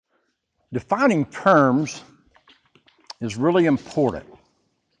Defining terms is really important.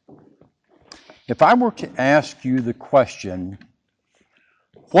 If I were to ask you the question,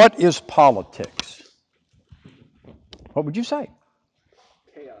 what is politics? What would you say?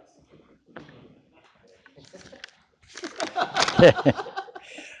 Chaos. I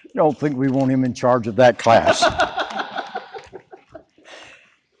don't think we want him in charge of that class.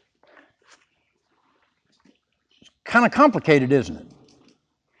 Kind of complicated, isn't it?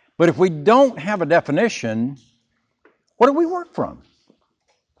 But if we don't have a definition, what do we work from?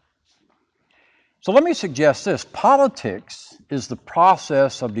 So let me suggest this. Politics is the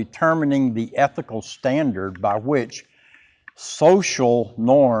process of determining the ethical standard by which social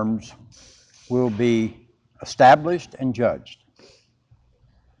norms will be established and judged.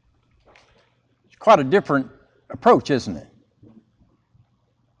 It's quite a different approach, isn't it?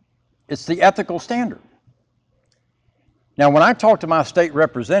 It's the ethical standard. Now, when I talk to my state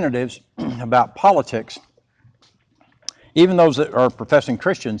representatives about politics, even those that are professing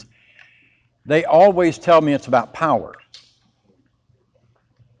Christians, they always tell me it's about power.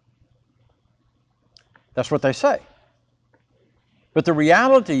 That's what they say. But the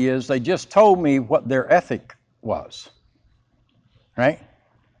reality is they just told me what their ethic was. Right?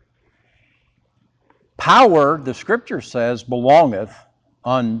 Power, the Scripture says, belongeth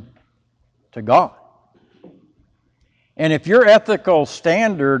unto God. And if your ethical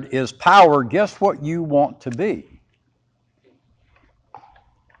standard is power, guess what you want to be?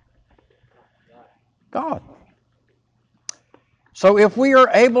 God. So if we are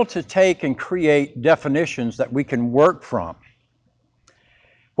able to take and create definitions that we can work from,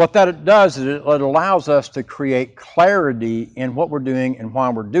 what that does is it allows us to create clarity in what we're doing and why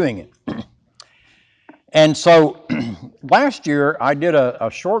we're doing it. And so last year I did a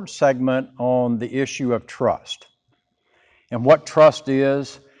short segment on the issue of trust and what trust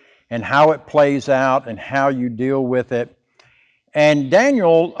is and how it plays out and how you deal with it. And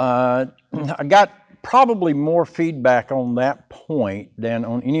Daniel, I got probably more feedback on that point than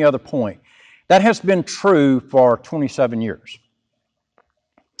on any other point. That has been true for 27 years.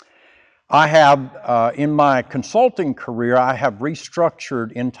 I have, in my consulting career, I have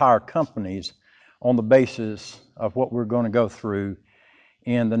restructured entire companies on the basis of what we're going to go through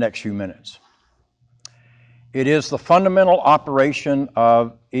in the next few minutes. It is the fundamental operation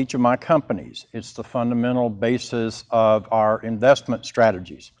of each of my companies. It's the fundamental basis of our investment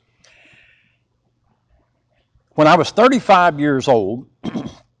strategies. When I was 35 years old,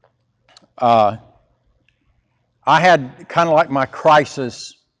 I had kind of like my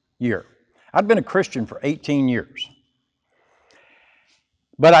crisis year. I'd been a Christian for 18 years.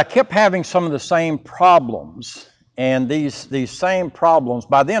 But I kept having some of the same problems. And these same problems,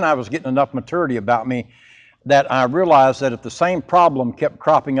 by then I was getting enough maturity about me that I realized that if the same problem kept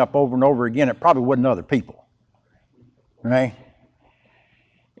cropping up over and over again, it probably wasn't other people. Right?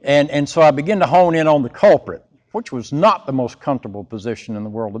 And so I began to hone in on the culprit, which was not the most comfortable position in the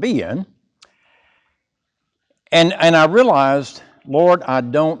world to be in. And I realized, Lord, I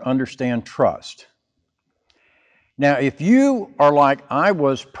don't understand trust. Now, if you are like I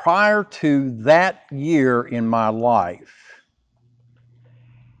was prior to that year in my life,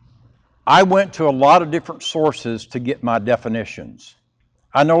 I went to a lot of different sources to get my definitions.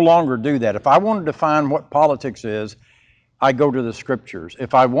 I no longer do that. If I want to define what politics is, I go to the Scriptures.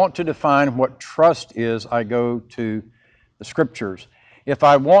 If I want to define what trust is, I go to the Scriptures. If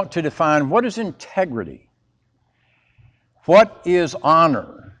I want to define what is integrity, what is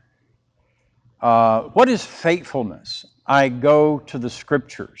honor, what is faithfulness, I go to the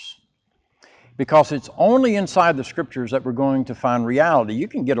Scriptures. Because it's only inside the Scriptures that we're going to find reality. You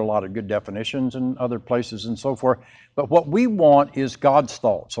can get a lot of good definitions in other places and so forth, but what we want is God's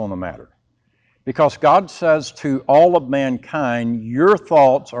thoughts on the matter. Because God says to all of mankind, your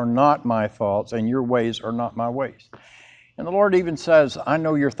thoughts are not my thoughts, and your ways are not my ways. And the Lord even says, I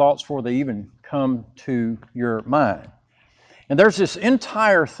know your thoughts before they even come to your mind. And there's this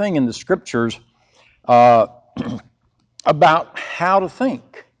entire thing in the Scriptures about how to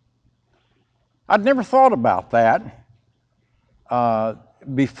think. I'd never thought about that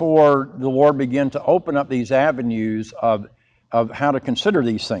before the Lord began to open up these avenues of how to consider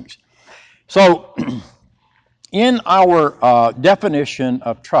these things. So, in our definition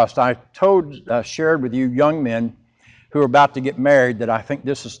of trust, I shared with you young men who are about to get married that I think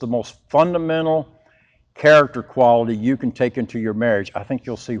this is the most fundamental character quality you can take into your marriage. I think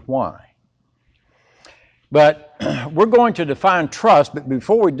you'll see why. But we're going to define trust, but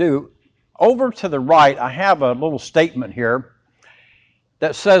before we do, over to the right, I have a little statement here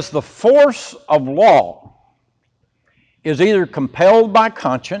that says the force of law is either compelled by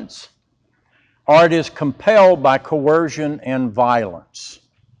conscience or it is compelled by coercion and violence.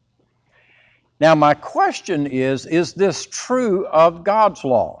 Now, my question is this true of God's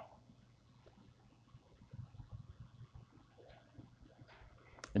law?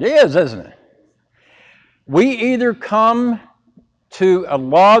 It is, isn't it? We either come to a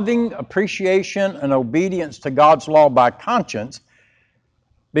loving appreciation and obedience to God's law by conscience,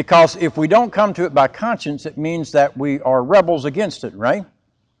 because if we don't come to it by conscience, it means that we are rebels against it, right?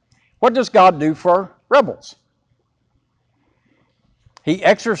 What does God do for rebels? He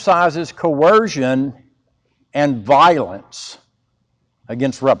exercises coercion and violence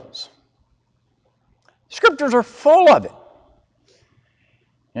against rebels. Scriptures are full of it.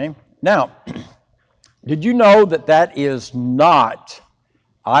 Okay? Now, did you know that that is not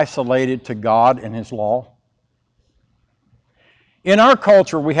isolated to God and His law? In our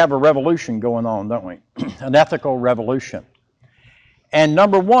culture, we have a revolution going on, don't we? An ethical revolution. And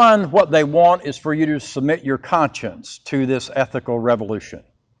number one, what they want is for you to submit your conscience to this ethical revolution.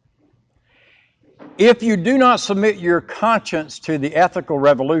 If you do not submit your conscience to the ethical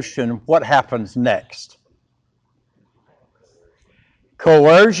revolution, what happens next?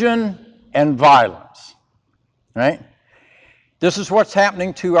 Coercion and violence, right? This is what's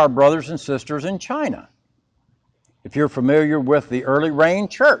happening to our brothers and sisters in China. If you're familiar with the early reign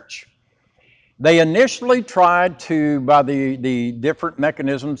church, they initially tried to, by the different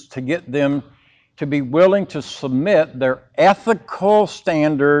mechanisms, to get them to be willing to submit their ethical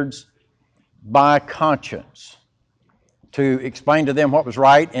standards by conscience, to explain to them what was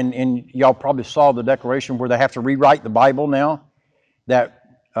right. And y'all probably saw the declaration where they have to rewrite the Bible now that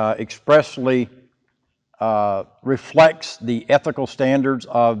expressly reflects the ethical standards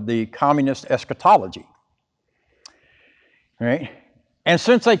of the communist eschatology. Right? And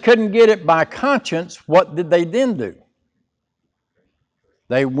since they couldn't get it by conscience, what did they then do?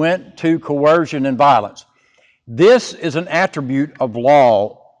 They went to coercion and violence. This is an attribute of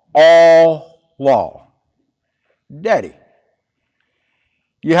law, all law. Daddy,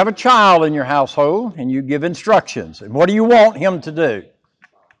 you have a child in your household and you give instructions. And what do you want him to do?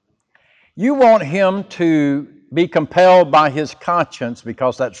 You want him to be compelled by his conscience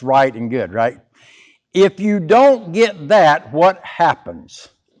because that's right and good, right? If you don't get that, what happens?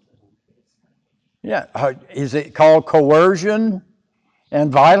 Yeah, is it called coercion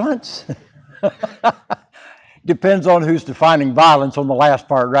and violence? Depends on who's defining violence on the last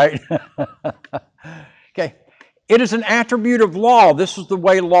part, right? Okay. It is an attribute of law. This is the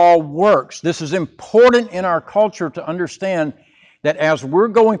way law works. This is important in our culture to understand that as we're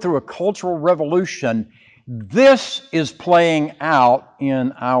going through a cultural revolution, this is playing out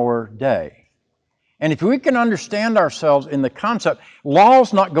in our day. And if we can understand ourselves in the concept,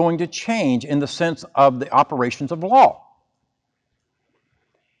 law's not going to change in the sense of the operations of law.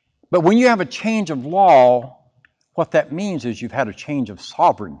 But when you have a change of law, what that means is you've had a change of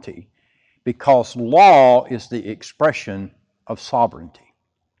sovereignty, because law is the expression of sovereignty.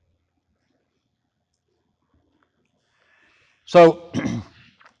 So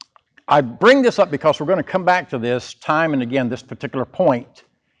I bring this up because we're going to come back to this time and again, this particular point.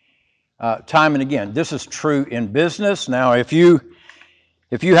 Time and again. This is true in business. Now, if you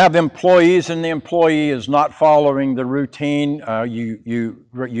have employees and the employee is not following the routine,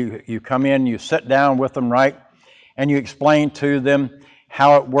 you come in, you sit down with them, right, and you explain to them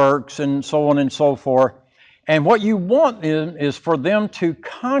how it works and so on and so forth. And what you want is for them to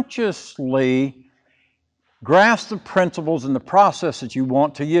consciously grasp the principles and the process that you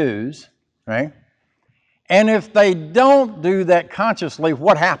want to use, right? And if they don't do that consciously,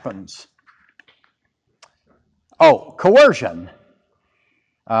 what happens? Oh, coercion.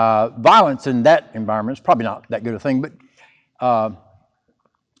 Violence in that environment is probably not that good a thing, but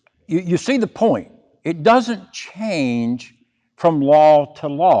you see the point. It doesn't change from law to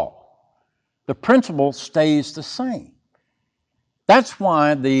law. The principle stays the same. That's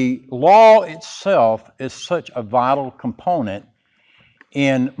why the law itself is such a vital component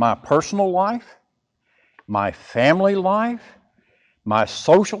in my personal life, my family life, my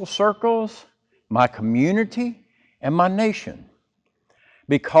social circles, my community, and my nation.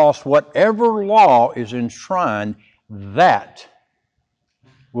 Because whatever law is enshrined, that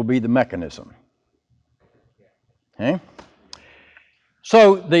will be the mechanism. Okay?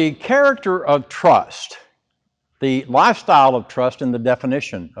 So the character of trust, the lifestyle of trust, and the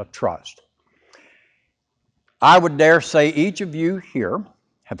definition of trust. I would dare say each of you here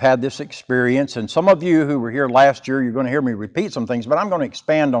have had this experience, and some of you who were here last year, you're going to hear me repeat some things, but I'm going to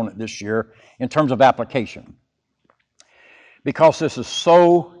expand on it this year in terms of application, because this is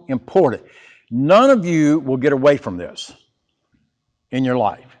so important. None of you will get away from this in your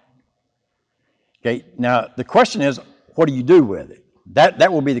life. Okay, now the question is, what do you do with it?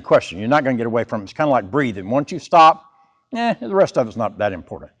 That will be the question. You're not going to get away from it. It's kind of like breathing. Once you stop, the rest of it's not that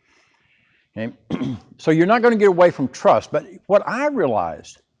important. Okay? So you're not going to get away from trust. But what I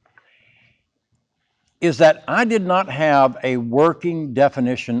realized is that I did not have a working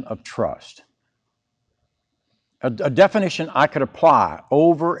definition of trust. A definition I could apply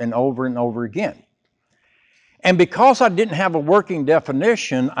over and over and over again. And because I didn't have a working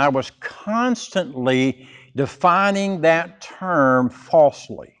definition, I was constantly defining that term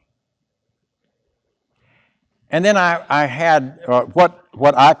falsely. And then I had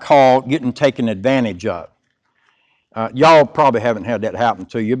what I call getting taken advantage of. Y'all probably haven't had that happen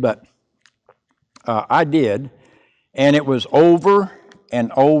to you, but I did. And it was over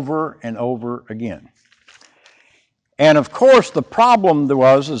and over and over again. And of course, the problem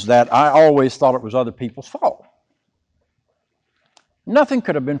is that I always thought it was other people's fault. Nothing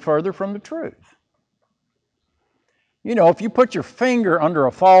could have been further from the truth. You know, if you put your finger under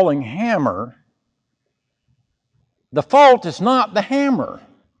a falling hammer, the fault is not the hammer.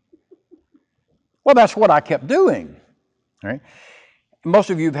 Well, that's what I kept doing. Right? Most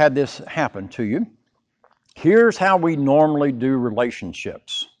of you have had this happen to you. Here's how we normally do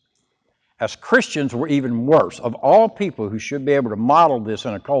relationships. As Christians, we're even worse. Of all people who should be able to model this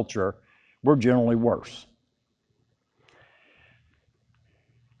in a culture, we're generally worse.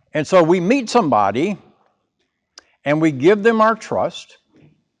 And so we meet somebody and we give them our trust,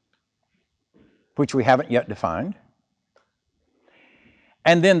 which we haven't yet defined.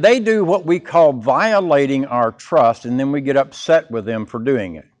 And then they do what we call violating our trust, and then we get upset with them for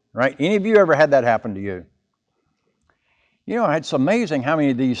doing it, right? Any of you ever had that happen to you? You know, it's amazing how many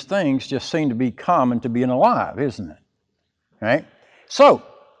of these things just seem to be common to being alive, isn't it? Right? So,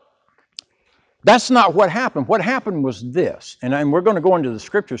 that's not what happened. What happened was this, and we're going to go into the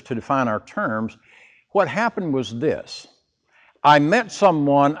scriptures to define our terms. What happened was this. I met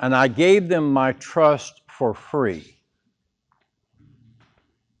someone and I gave them my trust for free.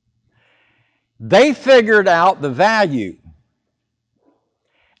 They figured out the value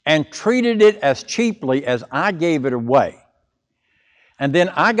and treated it as cheaply as I gave it away. And then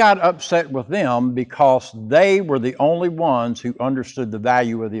I got upset with them because they were the only ones who understood the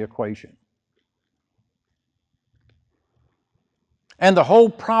value of the equation. And the whole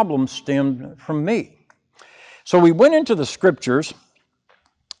problem stemmed from me. So we went into the scriptures,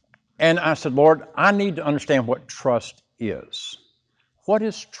 and I said, Lord, I need to understand what trust is. What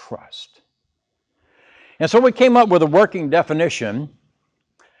is trust? And so we came up with a working definition,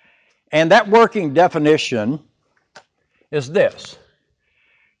 and that working definition is this.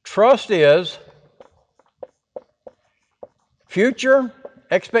 Trust is future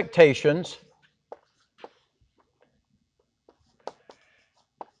expectations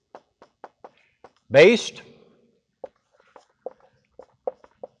based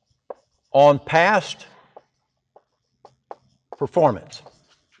on past performance.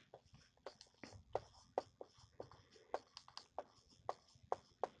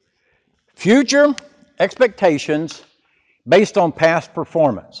 Future expectations based on past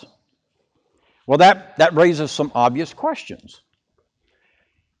performance. Well, that raises some obvious questions.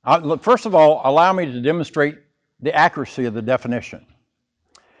 First of all, allow me to demonstrate the accuracy of the definition.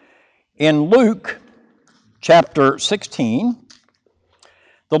 In Luke chapter 16,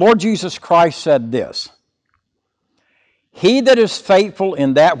 the Lord Jesus Christ said this, "He that is faithful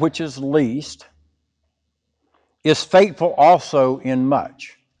in that which is least is faithful also in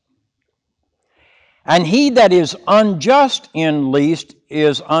much. And he that is unjust in least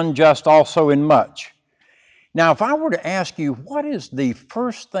is unjust also in much." Now, if I were to ask you, what is the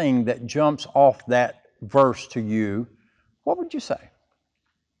first thing that jumps off that verse to you, what would you say?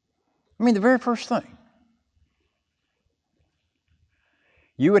 I mean, the very first thing.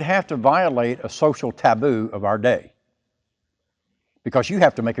 You would have to violate a social taboo of our day because you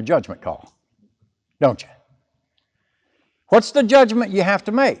have to make a judgment call, don't you? What's the judgment you have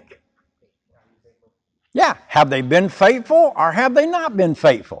to make? Yeah, have they been faithful or have they not been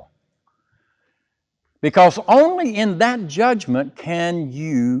faithful? Because only in that judgment can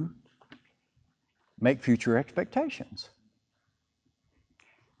you make future expectations.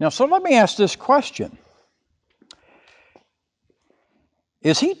 Now, so let me ask this question.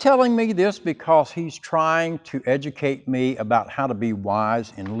 Is he telling me this because he's trying to educate me about how to be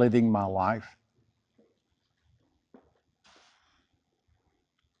wise in living my life?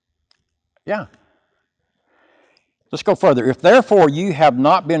 Yeah. Let's go further. "If therefore you have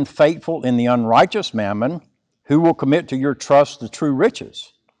not been faithful in the unrighteous mammon, who will commit to your trust the true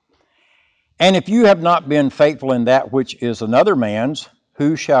riches? And if you have not been faithful in that which is another man's,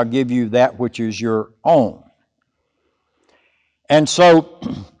 who shall give you that which is your own? And so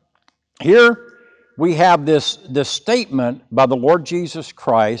here we have this statement by the Lord Jesus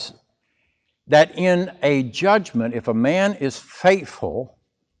Christ that in a judgment, if a man is faithful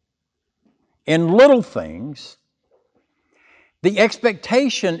in little things, the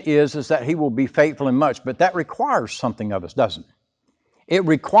expectation is that he will be faithful in much, but that requires something of us, doesn't it? It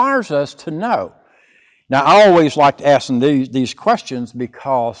requires us to know. Now, I always like asking these questions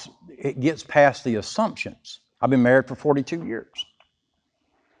because it gets past the assumptions. I've been married for 42 years.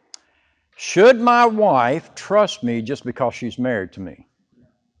 Should my wife trust me just because she's married to me?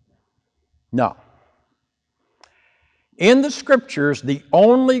 No. In the Scriptures, the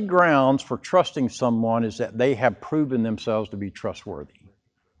only grounds for trusting someone is that they have proven themselves to be trustworthy.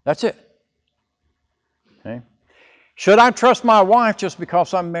 That's it. Okay? Should I trust my wife just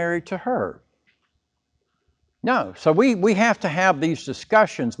because I'm married to her? No. So we have to have these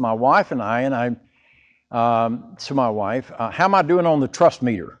discussions, my wife and I to my wife, how am I doing on the trust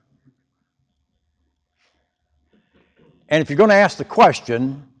meter? And if you're going to ask the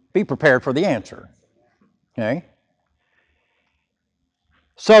question, be prepared for the answer. Okay?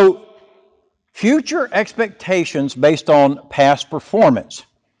 So, future expectations based on past performance.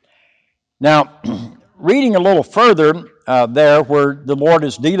 Now, reading a little further there where the Lord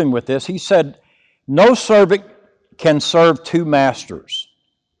is dealing with this, he said, no servant can serve two masters.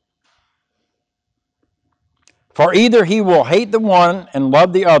 For either he will hate the one and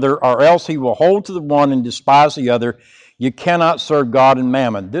love the other, or else he will hold to the one and despise the other. You cannot serve God and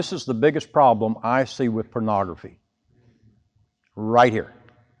mammon. This is the biggest problem I see with pornography. Right here.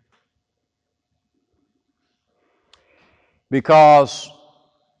 Because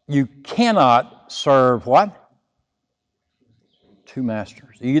you cannot serve what? Two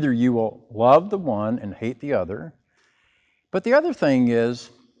masters. Either you will love the one and hate the other. But the other thing is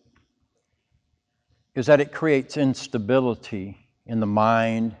that it creates instability in the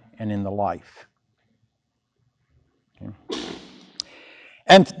mind and in the life. Okay.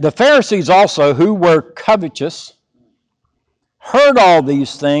 And the Pharisees also, who were covetous, heard all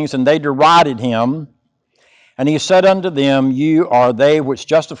these things, and they derided him. And he said unto them, you are they which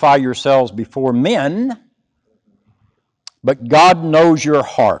justify yourselves before men, but God knows your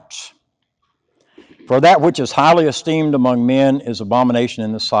hearts. For that which is highly esteemed among men is abomination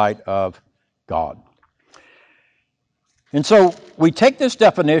in the sight of God. And so we take this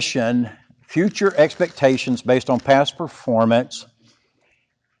definition, future expectations based on past performance,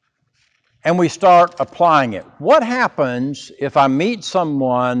 and we start applying it. What happens if I meet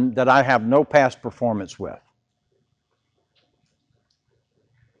someone that I have no past performance with?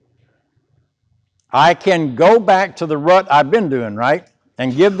 I can go back to the rut I've been doing, right?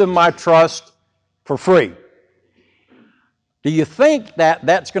 And give them my trust for free. Do you think that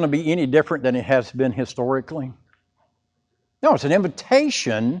that's going to be any different than it has been historically? No, it's an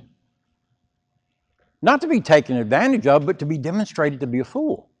invitation not to be taken advantage of, but to be demonstrated to be a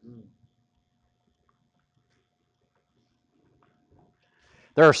fool.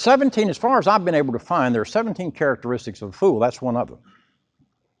 There are 17, as far as I've been able to find, there are 17 characteristics of a fool. That's one of them.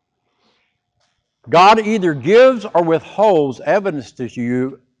 God either gives or withholds evidence to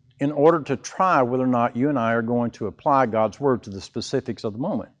you in order to try whether or not you and I are going to apply God's Word to the specifics of the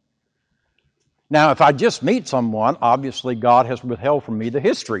moment. Now, if I just meet someone, obviously God has withheld from me the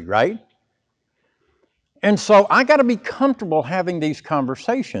history, right? And so I got to be comfortable having these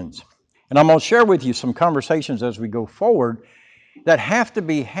conversations. And I'm going to share with you some conversations as we go forward that have to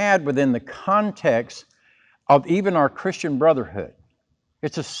be had within the context of even our Christian brotherhood.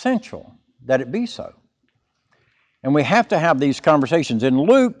 It's essential that it be so. And we have to have these conversations. In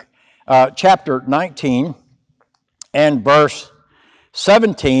Luke chapter 19 and verse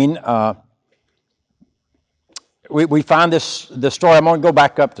 17, we find this story. I'm going to go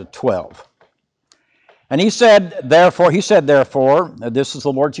back up to 12. And he said, therefore, this is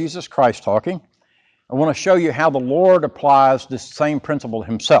the Lord Jesus Christ talking. I want to show you how the Lord applies this same principle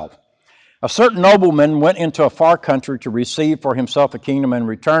himself. A certain nobleman went into a far country to receive for himself a kingdom, and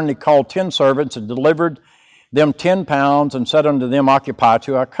returned. He called 10 servants and delivered them 10 pounds and said unto them, occupy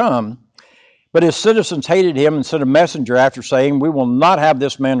till I come. But his citizens hated him and sent a messenger after, saying, we will not have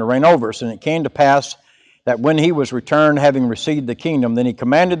this man to reign over us. And it came to pass that when he was returned, having received the kingdom, then he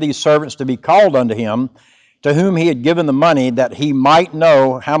commanded these servants to be called unto him, to whom he had given the money, that he might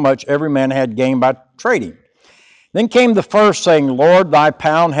know how much every man had gained by trading. Then came the first, saying, Lord, thy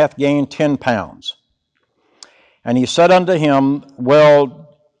pound hath gained 10 pounds. And he said unto him,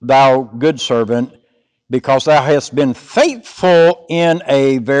 well, thou good servant, because thou hast been faithful in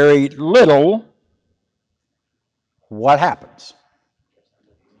a very little, what happens?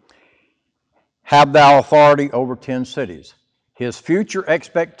 have thou authority over 10 cities. His future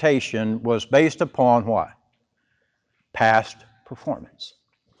expectation was based upon what? Past performance.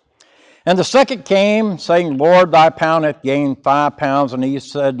 And the second came, saying, Lord, thy pound hath gained 5 pounds. And he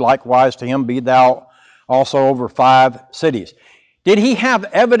said likewise to him, be thou also over 5 cities. Did he have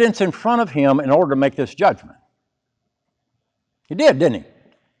evidence in front of him in order to make this judgment? He did, didn't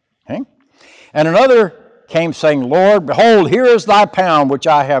he? Okay. And another came saying, Lord, behold, here is thy pound, which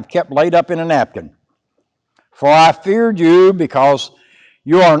I have kept laid up in a napkin. For I feared you, because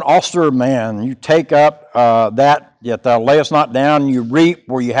you are an austere man. You take up that, yet thou layest not down, and you reap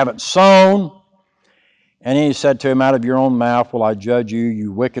where you haven't sown. And he said to him, out of your own mouth will I judge you,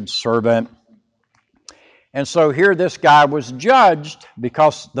 you wicked servant. And so here this guy was judged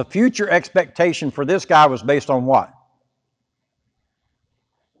because the future expectation for this guy was based on what?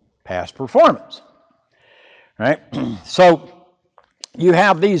 Past performance. Right? So you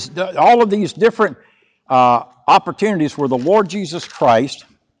have all of these different opportunities where the Lord Jesus Christ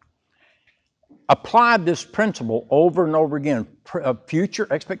applied this principle over and over again of future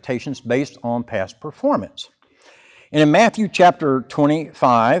expectations based on past performance. And in Matthew chapter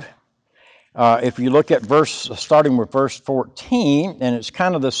 25, if you look at starting with verse 14, and it's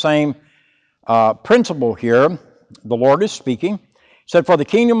kind of the same principle here, the Lord is speaking. He said, for the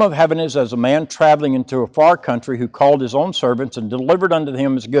kingdom of heaven is as a man traveling into a far country who called his own servants and delivered unto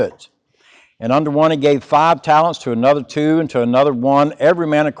him his goods. And unto one he gave 5 talents, to another 2, and to another 1, every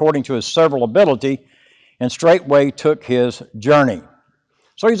man according to his several ability, and straightway took his journey.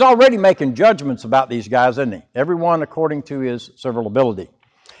 So he's already making judgments about these guys, isn't he? Everyone according to his several ability.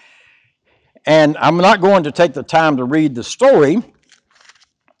 And I'm not going to take the time to read the story,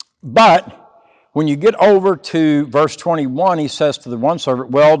 but when you get over to verse 21, he says to the one servant,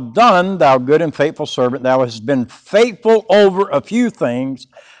 well done, thou good and faithful servant. Thou hast been faithful over a few things.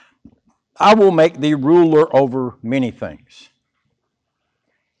 I will make thee ruler over many things.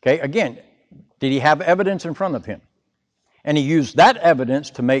 Okay, again, did he have evidence in front of him? And he used that evidence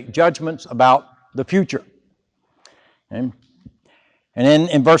to make judgments about the future. Okay? And then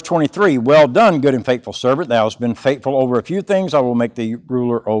in verse 23, well done, good and faithful servant. Thou hast been faithful over a few things. I will make thee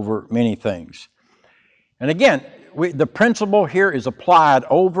ruler over many things. And again, the principle here is applied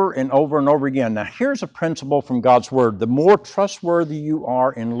over and over and over again. Now, here's a principle from God's Word. The more trustworthy you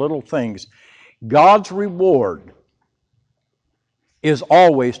are in little things, God's reward is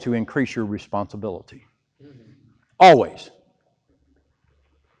always to increase your responsibility. Always.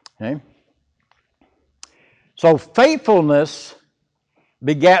 Okay? So faithfulness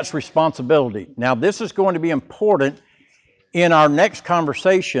begets responsibility. Now, this is going to be important in our next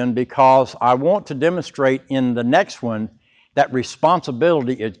conversation because I want to demonstrate in the next one that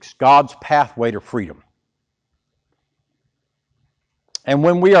responsibility is God's pathway to freedom. And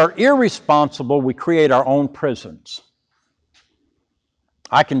when we are irresponsible, we create our own prisons.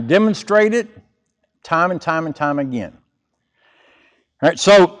 I can demonstrate it time and time and time again. All right,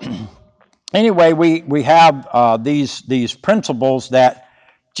 so anyway, we have these principles that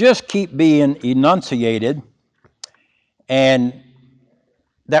just keep being enunciated, and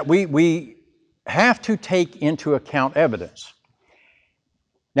that we have to take into account evidence.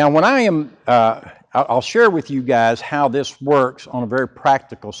 Now, when I'll share with you guys how this works on a very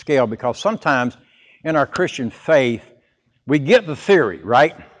practical scale, because sometimes in our Christian faith, we get the theory,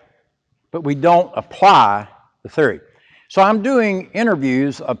 right? But we don't apply the theory. So I'm doing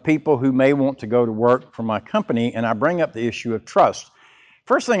interviews of people who may want to go to work for my company, and I bring up the issue of trust.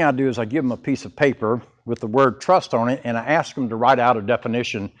 First thing I do is I give them a piece of paper with the word trust on it, and I ask them to write out a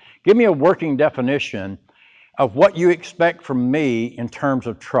definition. Give me a working definition of what you expect from me in terms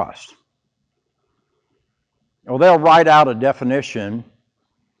of trust. Well, they'll write out a definition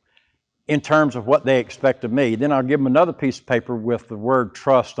in terms of what they expect of me. Then I'll give them another piece of paper with the word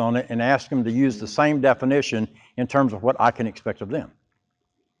trust on it and ask them to use the same definition in terms of what I can expect of them.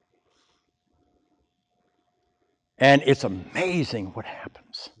 And it's amazing what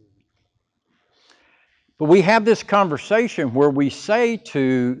happens. But we have this conversation where we say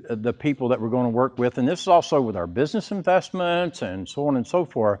to the people that we're going to work with, and this is also with our business investments and so on and so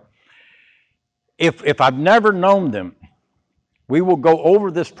forth, if I've never known them, we will go over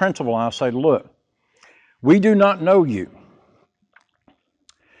this principle and I'll say, look, we do not know you.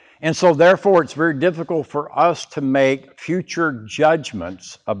 And so therefore it's very difficult for us to make future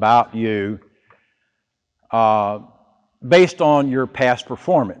judgments about you based on your past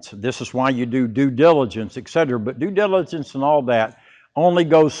performance. This is why you do due diligence, etc. But due diligence and all that only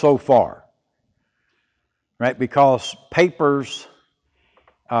goes so far, right? Because papers,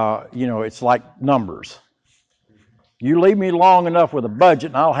 it's like numbers. You leave me long enough with a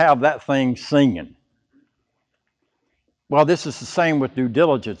budget and I'll have that thing singing. Well, this is the same with due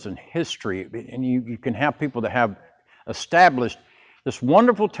diligence and history. And you can have people that have established this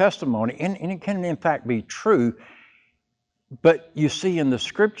wonderful testimony, and it can in fact be true. But you see in the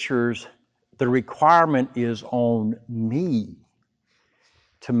scriptures, the requirement is on me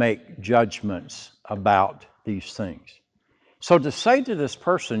to make judgments about these things. So to say to this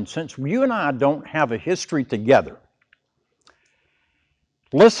person, since you and I don't have a history together,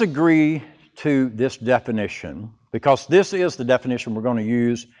 let's agree to this definition, because this is the definition we're going to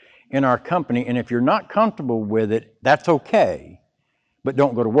use in our company. And if you're not comfortable with it, that's okay, but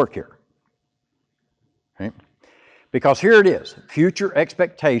don't go to work here. Okay? Because here it is, future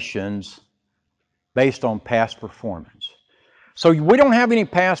expectations based on past performance. So we don't have any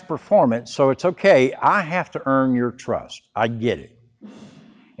past performance, so it's okay. I have to earn your trust. I get it.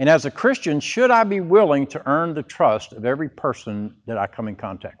 And as a Christian, should I be willing to earn the trust of every person that I come in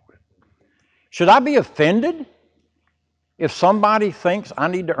contact with? Should I be offended if somebody thinks I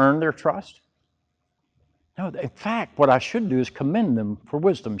need to earn their trust? No, in fact, what I should do is commend them for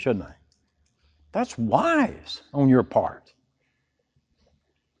wisdom, shouldn't I? That's wise on your part.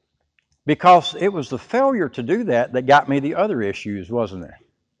 Because it was the failure to do that that got me the other issues, wasn't it?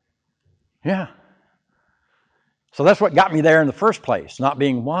 Yeah. So that's what got me there in the first place. Not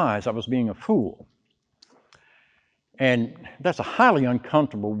being wise, I was being a fool. And that's a highly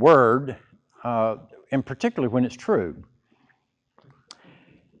uncomfortable word, and particularly when it's true.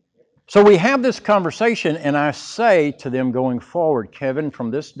 So we have this conversation, and I say to them going forward, Kevin, from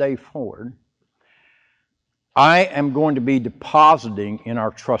this day forward, I am going to be depositing in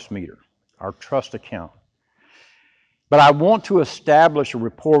our trust meter, our trust account. But I want to establish a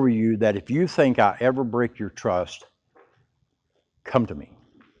rapport with you that if you think I ever break your trust, come to me.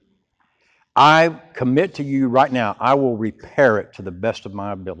 I commit to you right now, I will repair it to the best of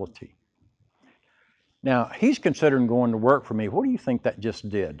my ability. Now, he's considering going to work for me. What do you think that just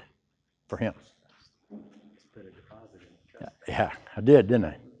did for him? Put a deposit in. Yeah, I did, didn't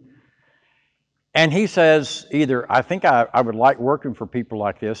I? And he says, either, I think I would like working for people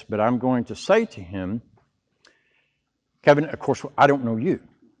like this, but I'm going to say to him, Kevin, of course, I don't know you.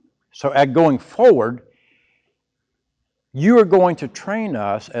 So going forward, you are going to train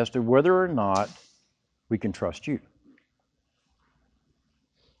us as to whether or not we can trust you.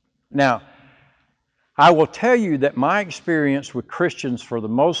 Now, I will tell you that my experience with Christians for the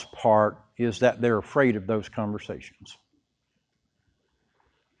most part is that they're afraid of those conversations.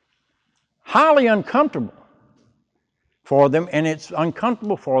 Highly uncomfortable for them, and it's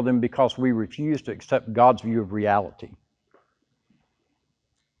uncomfortable for them because we refuse to accept God's view of reality.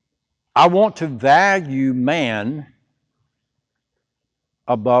 I want to value man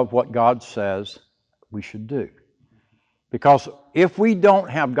above what God says we should do. Because if we don't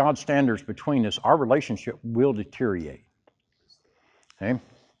have God's standards between us, our relationship will deteriorate. Okay?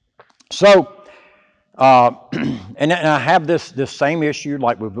 So, and I have this same issue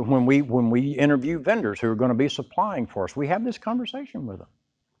like when we interview vendors who are going to be supplying for us. We have this conversation with them.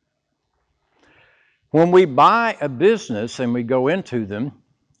 When we buy a business and we go into them,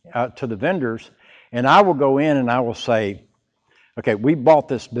 to the vendors, and I will go in and I will say, okay, we bought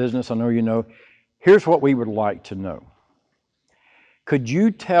this business, I know you know, here's what we would like to know. Could you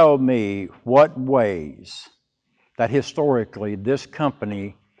tell me what ways that historically this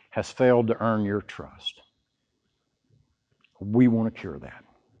company has failed to earn your trust? We want to cure that.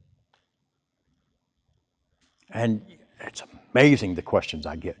 And it's amazing the questions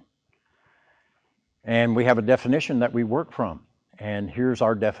I get. And we have a definition that we work from. And here's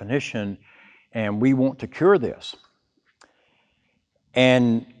our definition, and we want to cure this.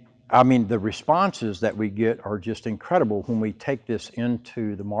 And I mean, the responses that we get are just incredible when we take this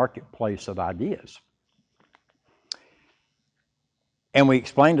into the marketplace of ideas. And we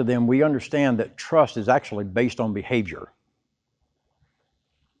explain to them, we understand that trust is actually based on behavior.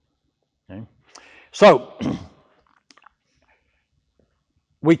 Okay? So,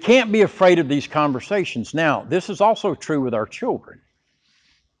 we can't be afraid of these conversations. Now, this is also true with our children.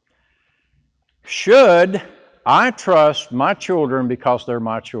 Should I trust my children because they're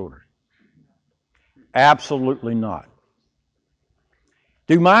my children? Absolutely not.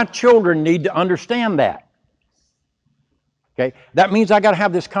 Do my children need to understand that? Okay, that means I got to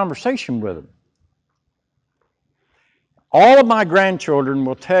have this conversation with them. All of my grandchildren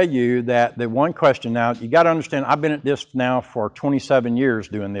will tell you that the one question now, you got to understand, I've been at this now for 27 years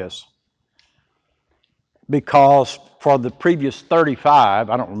doing this. Because for the previous 35,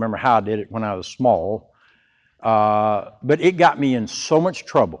 I don't remember how I did it when I was small, but it got me in so much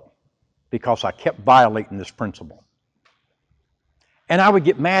trouble because I kept violating this principle. And I would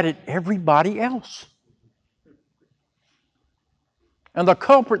get mad at everybody else. And the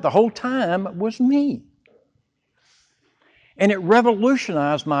culprit the whole time was me. And it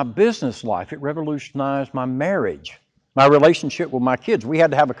revolutionized my business life. It revolutionized my marriage, my relationship with my kids. We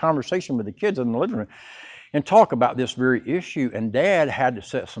had to have a conversation with the kids in the living room and talk about this very issue. And Dad had to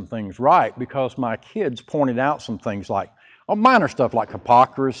set some things right because my kids pointed out some things like, minor stuff like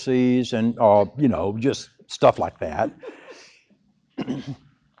hypocrisies and, just stuff like that.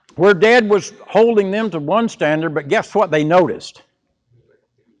 Where Dad was holding them to one standard, but guess what they noticed?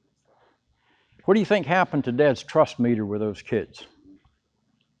 What do you think happened to Dad's trust meter with those kids?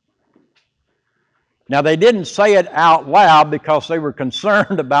 Now, they didn't say it out loud because they were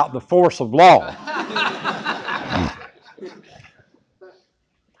concerned about the force of law,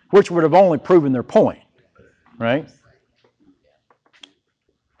 which would have only proven their point, right?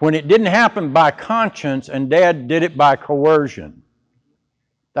 When it didn't happen by conscience and Dad did it by coercion,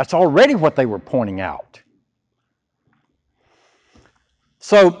 that's already what they were pointing out.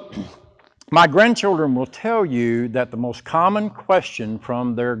 So, my grandchildren will tell you that the most common question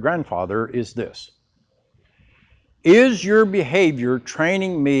from their grandfather is this: is your behavior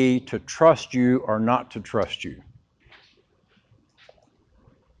training me to trust you or not to trust you?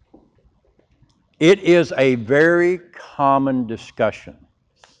 It is a very common discussion.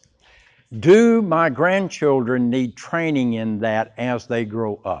 Do my grandchildren need training in that as they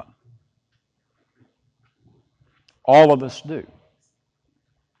grow up? All of us do.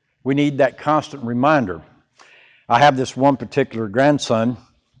 We need that constant reminder. I have this one particular grandson,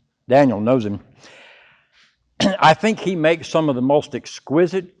 Daniel knows him. I think he makes some of the most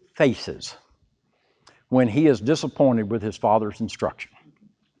exquisite faces when he is disappointed with his father's instruction.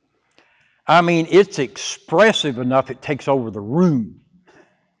 I mean, it's expressive enough it takes over the room.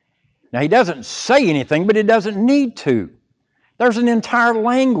 Now, he doesn't say anything, but he doesn't need to. There's an entire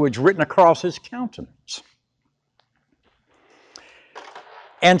language written across his countenance.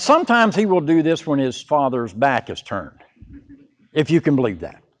 And sometimes he will do this when his father's back is turned, if you can believe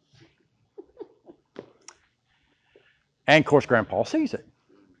that. And, of course, Grandpa sees it.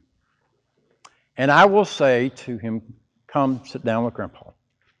 And I will say to him, come sit down with Grandpa.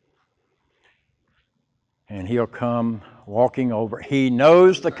 And he'll come walking over. He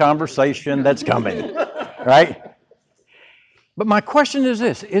knows the conversation that's coming, right? But my question is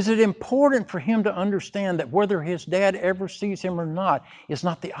this: is it important for him to understand that whether his dad ever sees him or not is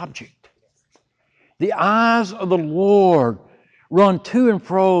not the object? The eyes of the Lord run to and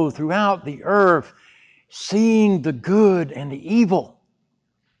fro throughout the earth, seeing the good and the evil.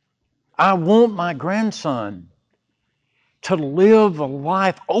 I want my grandson to live a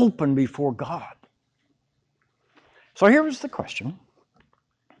life open before God. So here was the question: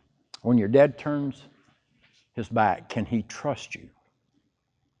 when your dad turns his back, can he trust you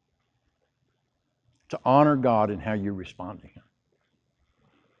to honor God in how you respond to him?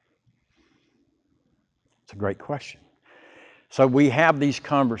 It's a great question. So we have these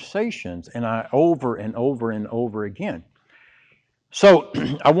conversations, and over and over and over again. So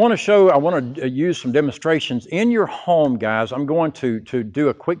I want to use some demonstrations in your home, guys. I'm going to do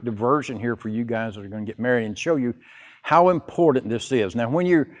a quick diversion here for you guys that are going to get married and show you how important this is. Now, when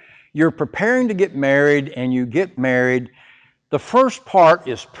you're preparing to get married and you get married, the first part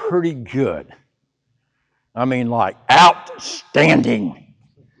is pretty good. I mean, like outstanding.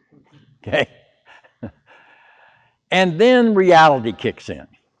 Okay? And then reality kicks in.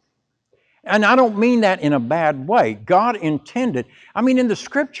 And I don't mean that in a bad way. God intended, in the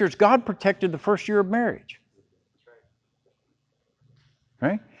scriptures, God protected the first year of marriage.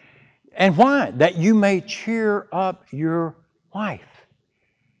 Right? And why? That you may cheer up your wife.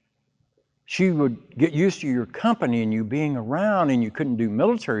 She would get used to your company and you being around, and you couldn't do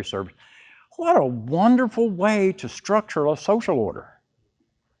military service. What a wonderful way to structure a social order.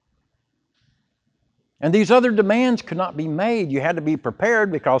 And these other demands could not be made. You had to be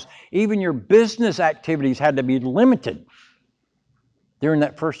prepared because even your business activities had to be limited during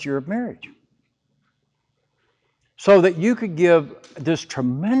that first year of marriage, so that you could give this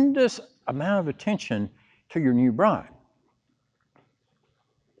tremendous amount of attention to your new bride.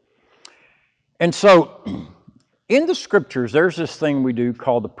 And so, in the scriptures, there's this thing we do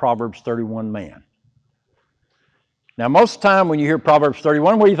called the Proverbs 31 man. Now, most of the time when you hear Proverbs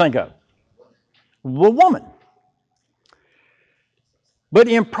 31, what do you think of? The woman. But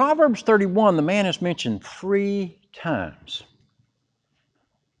in Proverbs 31, the man is mentioned 3 times.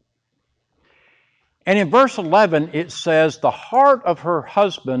 And in verse 11, it says, the heart of her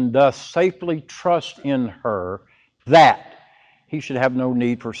husband doth safely trust in her, that he should have no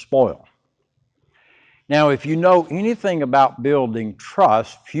need for spoil. Now, if you know anything about building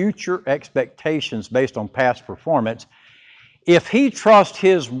trust, future expectations based on past performance, if he trusts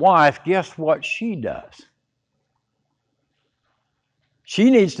his wife, guess what she does? She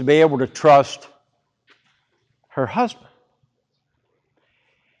needs to be able to trust her husband.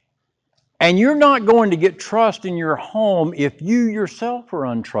 And you're not going to get trust in your home if you yourself are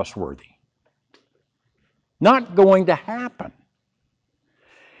untrustworthy. Not going to happen.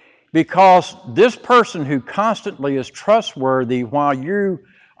 Because this person who constantly is trustworthy while you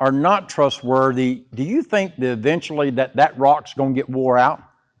are not trustworthy, do you think that eventually that rock's going to get wore out?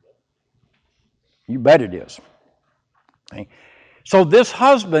 You bet it is. Okay. So this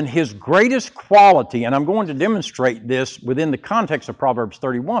husband, his greatest quality, and I'm going to demonstrate this within the context of Proverbs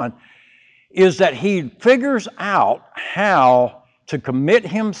 31, is that he figures out how to commit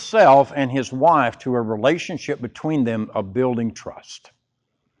himself and his wife to a relationship between them of building trust.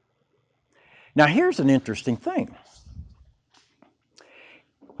 Now, here's an interesting thing.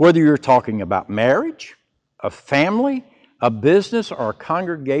 Whether you're talking about marriage, a family, a business, or a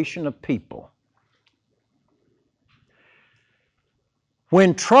congregation of people,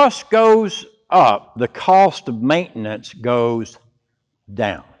 when trust goes up, the cost of maintenance goes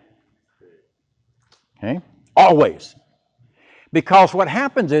down. Okay? Always. Because what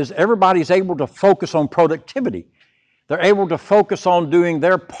happens is everybody's able to focus on productivity. They're able to focus on doing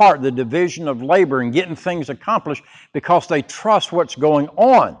their part, the division of labor, and getting things accomplished because they trust what's going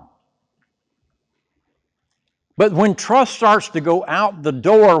on. But when trust starts to go out the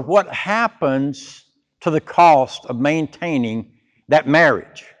door, what happens to the cost of maintaining that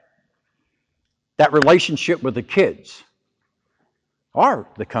marriage, that relationship with the kids, or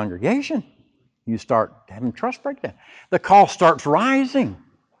the congregation? You start having trust breakdown. The cost starts rising.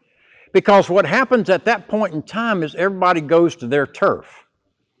 Because what happens at that point in time is everybody goes to their turf.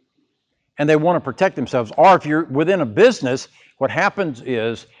 And they want to protect themselves. Or if you're within a business, what happens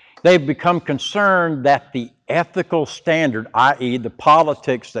is they've become concerned that the ethical standard, i.e. the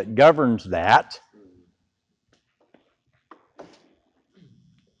politics that governs that,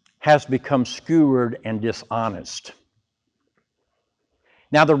 has become skewered and dishonest.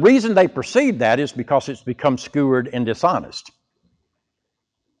 Now, the reason they perceive that is because it's become skewered and dishonest.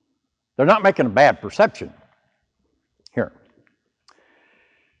 They're not making a bad perception. Here.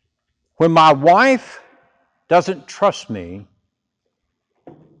 When my wife doesn't trust me,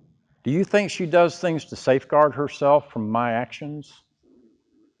 do you think she does things to safeguard herself from my actions?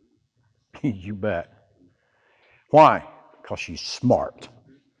 You bet. Why? Because she's smart.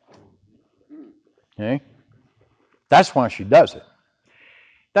 Okay? That's why she does it.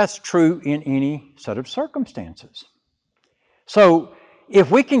 That's true in any set of circumstances. So, if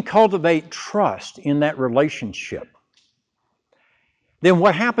we can cultivate trust in that relationship, then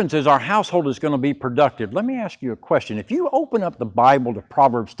what happens is our household is going to be productive. Let me ask you a question. If you open up the Bible to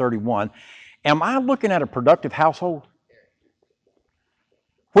Proverbs 31, am I looking at a productive household?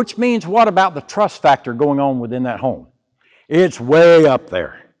 Which means what about the trust factor going on within that home? It's way up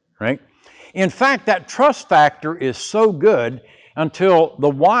there, right? In fact, that trust factor is so good until the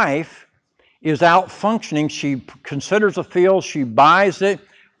wife is out functioning. She considers a field, she buys it.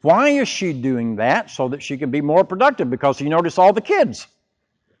 Why is she doing that? So that she can be more productive, because you notice all the kids.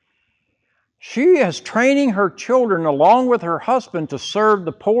 She is training her children along with her husband to serve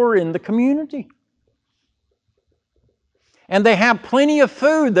the poor in the community. And they have plenty of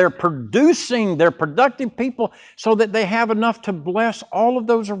food. They're productive people so that they have enough to bless all of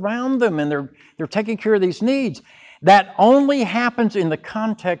those around them, and they're taking care of these needs. That only happens in the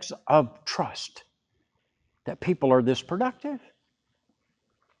context of trust, that people are this productive.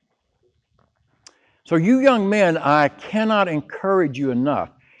 So you young men, I cannot encourage you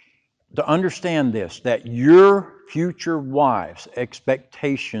enough to understand this, that your future wife's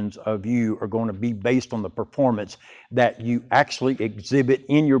expectations of you are going to be based on the performance that you actually exhibit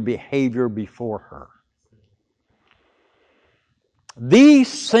in your behavior before her. The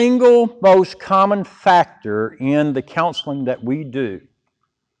single most common factor in the counseling that we do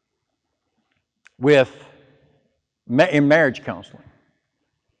in marriage counseling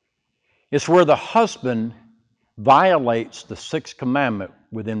is where the husband violates the sixth commandment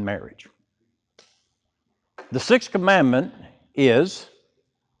within marriage. The sixth commandment is,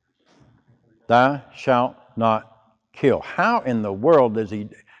 thou shalt not kill. How in the world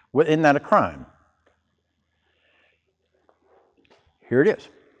isn't that a crime? Here it is.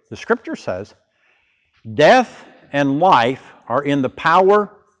 The scripture says, death and life are in the power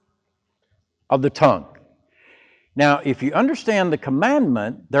of the tongue. Now, if you understand the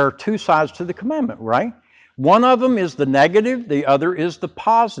commandment, there are two sides to the commandment, right? One of them is the negative, the other is the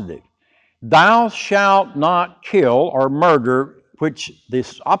positive. Thou shalt not kill or murder, which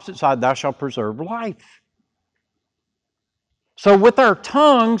this opposite side, thou shalt preserve life. So with our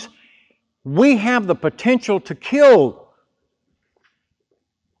tongues, we have the potential to kill.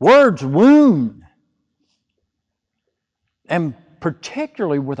 Words wound. And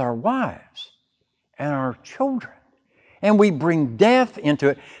particularly with our wives and our children. And we bring death into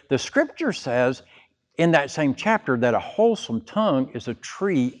it. The Scripture says in that same chapter that a wholesome tongue is a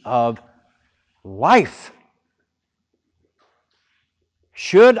tree of life.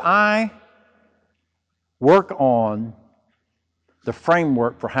 Should I work on the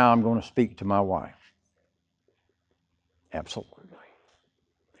framework for how I'm going to speak to my wife? Absolutely.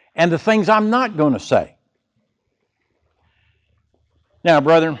 And the things I'm not going to say. Now,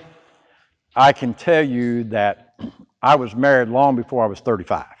 brethren, I can tell you that I was married long before I was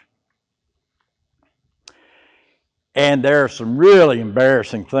 35. And there are some really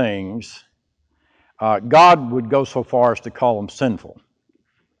embarrassing things. God would go so far as to call them sinful.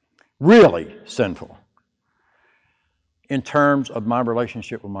 Really sinful. In terms of my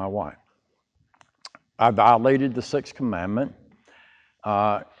relationship with my wife. I violated the sixth commandment.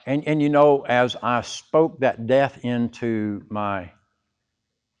 And you know, as I spoke that death into my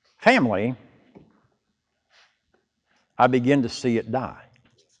family, I began to see it die.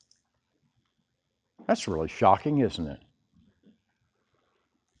 That's really shocking, isn't it?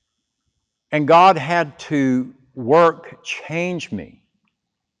 And God had to change me,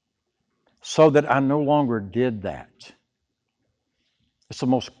 so that I no longer did that. It's the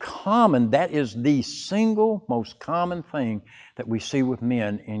most common, that is the single most common thing that we see with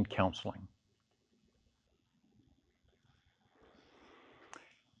men in counseling.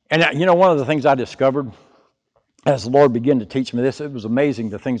 And you know, one of the things I discovered as the Lord began to teach me this, it was amazing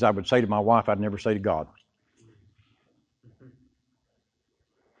the things I would say to my wife I'd never say to God.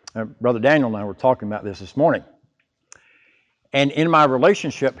 Brother Daniel and I were talking about this morning. And in my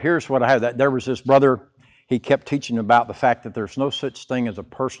relationship, here's what I had. That there was this brother, he kept teaching about the fact that there's no such thing as a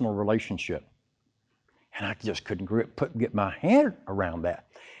personal relationship. And I just couldn't get my head around that.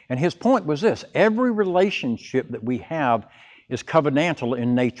 And his point was this: every relationship that we have is covenantal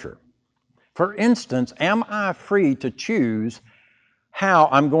in nature. For instance, am I free to choose how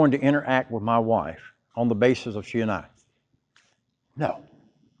I'm going to interact with my wife on the basis of she and I? No.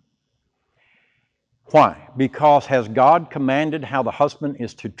 Why? Because has God commanded how the husband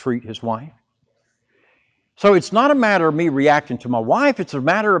is to treat his wife? So it's not a matter of me reacting to my wife, it's a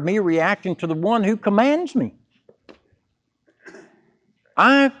matter of me reacting to the one who commands me.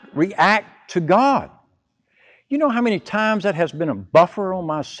 I react to God. You know how many times that has been a buffer on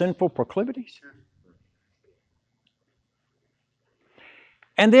my sinful proclivities?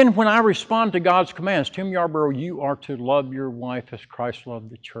 And then when I respond to God's commands, Tim Yarborough, you are to love your wife as Christ loved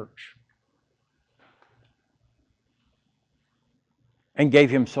the church and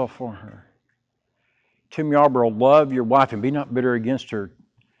gave himself for her. Tim Yarborough, love your wife and be not bitter against her.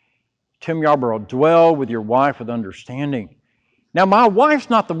 Tim Yarborough, dwell with your wife with understanding. Now, my wife's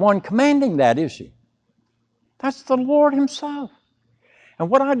not the one commanding that, is she? That's the Lord himself. And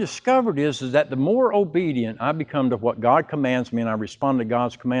what I discovered is that the more obedient I become to what God commands me and I respond to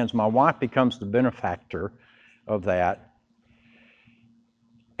God's commands, my wife becomes the benefactor of that.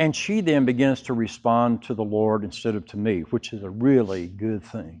 And she then begins to respond to the Lord instead of to me, which is a really good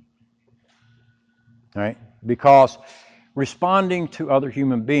thing. All right? Because responding to other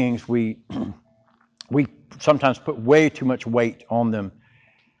human beings, we sometimes put way too much weight on them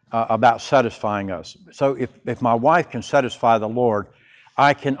about satisfying us. So if my wife can satisfy the Lord,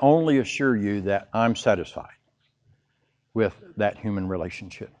 I can only assure you that I'm satisfied with that human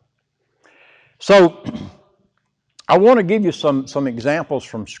relationship. So I want to give you some examples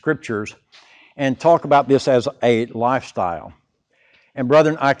from scriptures and talk about this as a lifestyle. And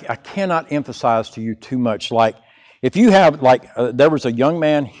brethren, I cannot emphasize to you too much. Like, if you have, there was a young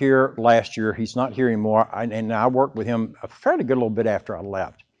man here last year. He's not here anymore, and I worked with him a fairly good little bit after I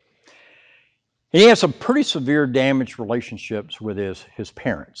left. He had some pretty severe damaged relationships with his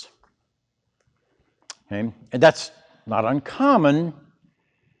parents. Okay? And that's not uncommon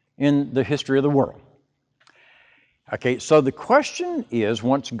in the history of the world. Okay, so the question is,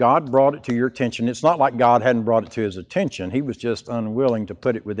 once God brought it to your attention, it's not like God hadn't brought it to his attention. He was just unwilling to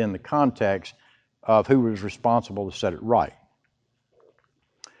put it within the context of who was responsible to set it right.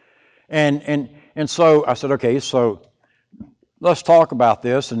 And so I said, okay, so let's talk about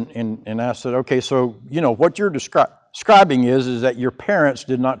this. And I said, okay, so, you know, what you're describing is that your parents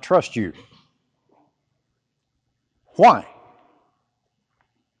did not trust you. Why?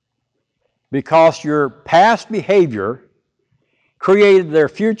 Because your past behavior created their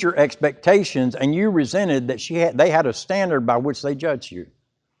future expectations, and you resented that they had a standard by which they judged you.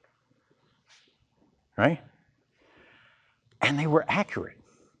 Right? And they were accurate.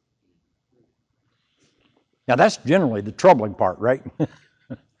 Now that's generally the troubling part, right?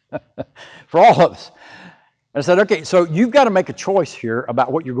 For all of us. I said, okay, so you've got to make a choice here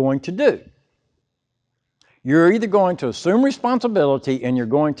about what you're going to do. You're either going to assume responsibility and you're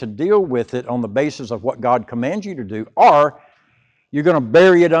going to deal with it on the basis of what God commands you to do, or you're going to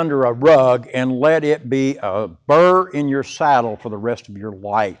bury it under a rug and let it be a burr in your saddle for the rest of your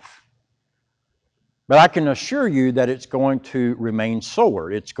life. But I can assure you that it's going to remain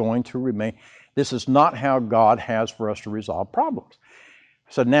sore. It's going to remain. This is not how God has for us to resolve problems.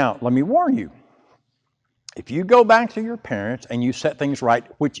 So now, let me warn you. If you go back to your parents and you set things right,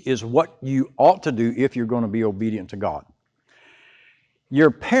 which is what you ought to do if you're going to be obedient to God,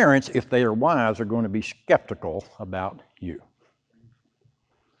 your parents, if they are wise, are going to be skeptical about you.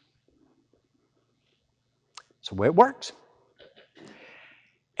 It's the way it works.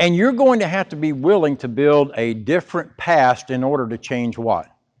 And you're going to have to be willing to build a different past in order to change what?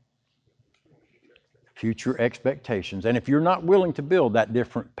 Future expectations. And if you're not willing to build that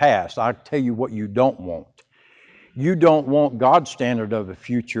different past, I'll tell you what you don't want. You don't want God's standard of a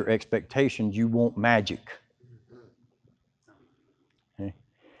future expectations. You want magic. Okay.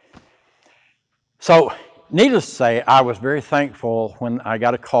 So, needless to say, I was very thankful when I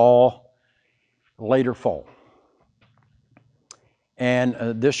got a call later fall.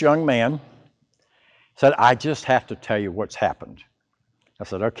 And this young man said, I just have to tell you what's happened. I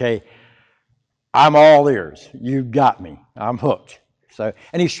said, okay, I'm all ears. You got me. I'm hooked. So,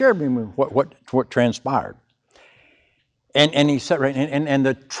 and he shared with me what transpired. And he said, right, and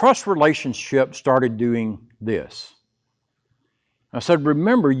the trust relationship started doing this. I said,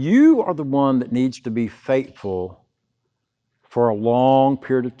 remember, you are the one that needs to be faithful for a long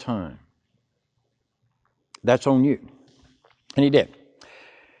period of time. That's on you. And he did.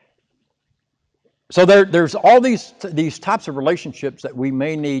 So there's all these types of relationships that we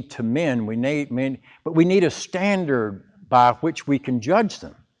may need to mend. But we need a standard by which we can judge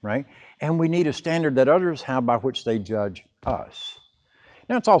them, right? And we need a standard that others have by which they judge us.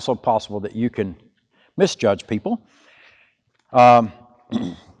 Now, it's also possible that you can misjudge people. Even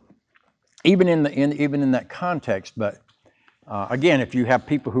in that context, but again, if you have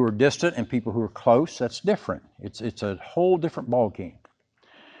people who are distant and people who are close, that's different. It's a whole different ballgame.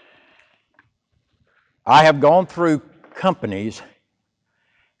 I have gone through companies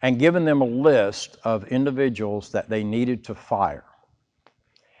and given them a list of individuals that they needed to fire.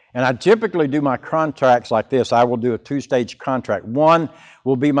 And I typically do my contracts like this. I will do a two-stage contract. One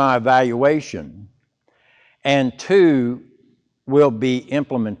will be my evaluation, and two will be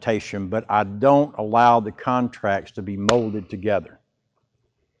implementation, but I don't allow the contracts to be molded together.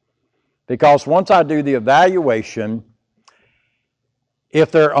 Because once I do the evaluation,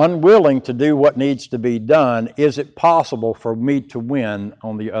 if they're unwilling to do what needs to be done, is it possible for me to win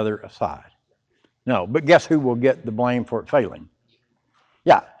on the other side? No, but guess who will get the blame for it failing?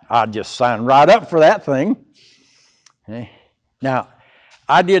 Yeah, I just signed right up for that thing. Okay. Now,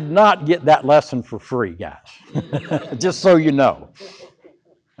 I did not get that lesson for free, guys, just so you know.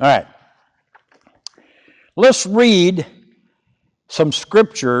 All right. Let's read some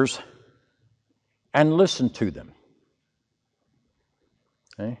scriptures and listen to them.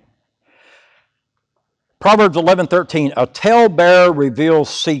 Okay. Proverbs 11:13, a talebearer reveals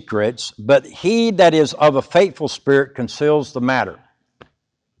secrets, but he that is of a faithful spirit conceals the matter.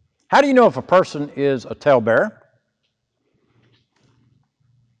 How do you know if a person is a talebearer?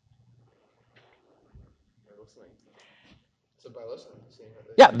 So by listening, seeing what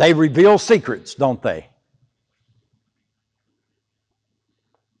they Yeah, they reveal secrets, don't they?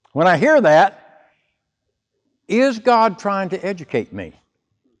 When I hear that, is God trying to educate me?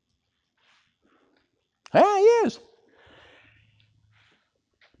 Yeah, he is.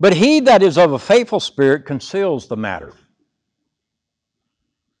 But he that is of a faithful spirit conceals the matter.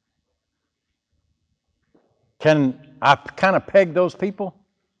 Can I kind of peg those people?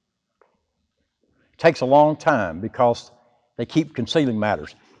 It takes a long time because they keep concealing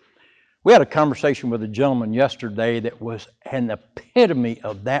matters. We had a conversation with a gentleman yesterday that was an epitome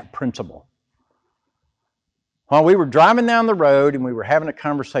of that principle. While we were driving down the road and we were having a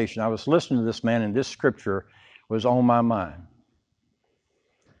conversation, I was listening to this man and this scripture was on my mind.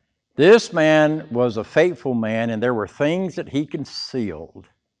 This man was a faithful man and there were things that he concealed.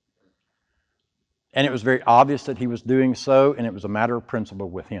 And it was very obvious that he was doing so, and it was a matter of principle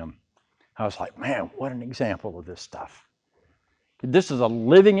with him. I was like, man, what an example of this stuff. This is a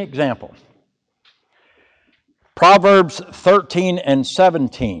living example. Proverbs 13 and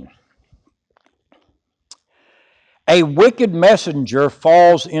 17. A wicked messenger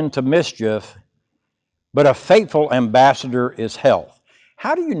falls into mischief, but a faithful ambassador is health.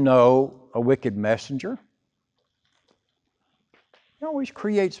 How do you know a wicked messenger? He always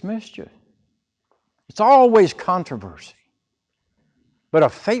creates mischief. It's always controversy. But a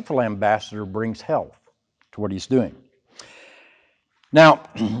faithful ambassador brings health to what he's doing. Now,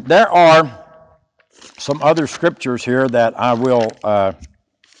 there are some other scriptures here that I will,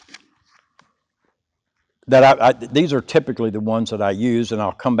 these are typically the ones that I use, and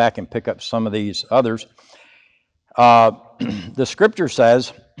I'll come back and pick up some of these others. The scripture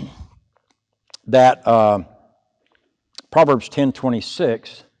says that Proverbs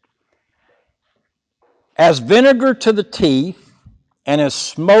 10:26, as vinegar to the teeth and as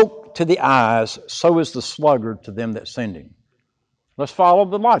smoke to the eyes, so is the sluggard to them that send him. Let's follow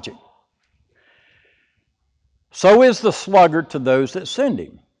the logic. So is the sluggard to those that send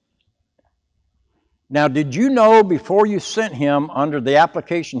him. Now, did you know before you sent him under the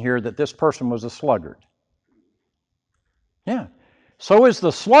application here that this person was a sluggard? Yeah. So is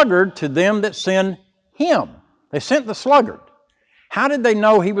the sluggard to them that send him. They sent the sluggard. How did they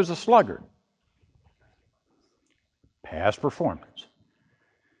know he was a sluggard? Past performance.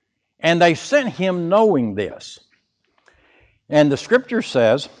 And they sent him knowing this. And the scripture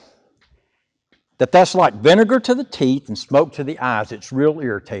says that that's like vinegar to the teeth and smoke to the eyes. It's real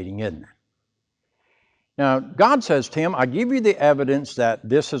irritating, isn't it? Now, God says to him, I give you the evidence that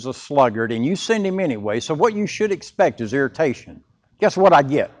this is a sluggard, and you send him anyway, so what you should expect is irritation. Guess what I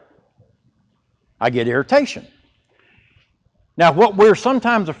get? I get irritation. Now, what we're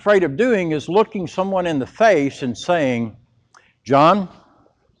sometimes afraid of doing is looking someone in the face and saying, John,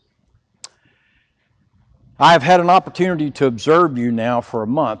 I've had an opportunity to observe you now for a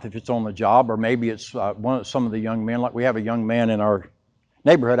month, if it's on the job, or maybe it's some of the young men. Like we have a young man in our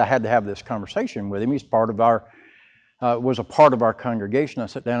neighborhood. I had to have this conversation with him. He's part of was a part of our congregation. I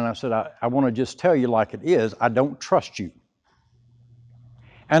sat down and I said, I want to just tell you like it is, I don't trust you.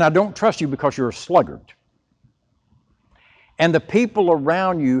 And I don't trust you because you're a sluggard. And the people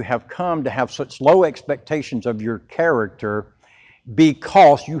around you have come to have such low expectations of your character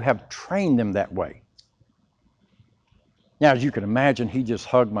because you have trained them that way. Now, as you can imagine, he just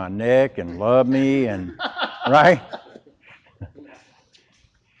hugged my neck and loved me, and right?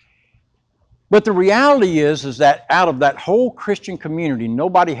 But the reality is that out of that whole Christian community,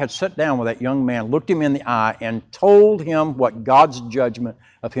 nobody had sat down with that young man, looked him in the eye, and told him what God's judgment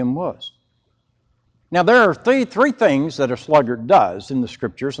of him was. Now, there are three things that a sluggard does in the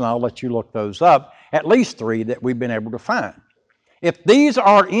Scriptures, and I'll let you look those up, at least three that we've been able to find. If these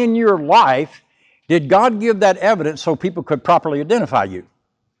are in your life, did God give that evidence so people could properly identify you?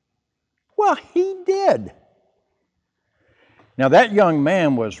 Well, He did. Now, that young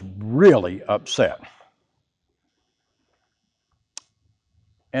man was really upset.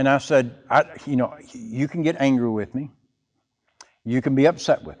 And I said, you can get angry with me. You can be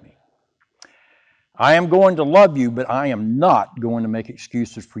upset with me. I am going to love you, but I am not going to make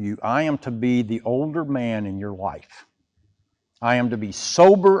excuses for you. I am to be the older man in your life. I am to be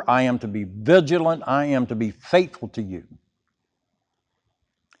sober. I am to be vigilant. I am to be faithful to you.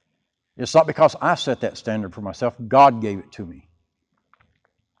 It's not because I set that standard for myself. God gave it to me.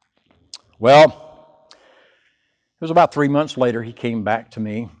 Well, it was about 3 months later he came back to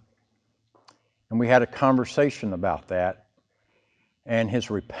me, and we had a conversation about that and his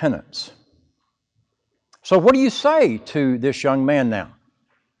repentance. So what do you say to this young man now?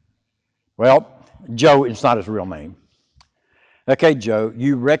 Well, Joe is not his real name. Okay, Joe,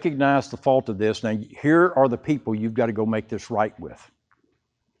 you recognize the fault of this. Now, here are the people you've got to go make this right with.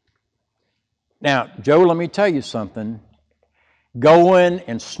 Now, Joe, let me tell you something. Going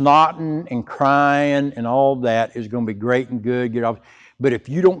and snotting and crying and all that is going to be great and good. Get off. But if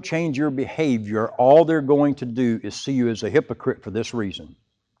you don't change your behavior, all they're going to do is see you as a hypocrite for this reason.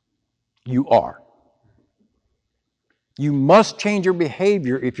 You are. You must change your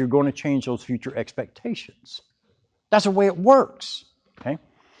behavior if you're going to change those future expectations. That's the way it works. Okay?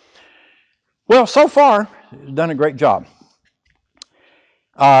 Well, so far, he's done a great job.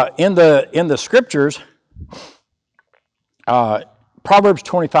 In the Scriptures, Proverbs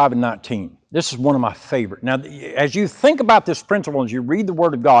 25 and 19. This is one of my favorite. Now, as you think about this principle, as you read the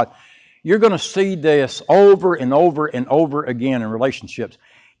Word of God, you're going to see this over and over and over again in relationships.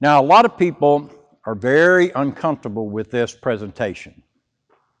 Now, a lot of people are very uncomfortable with this presentation.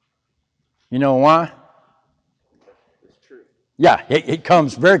 You know why? It's true. Yeah, it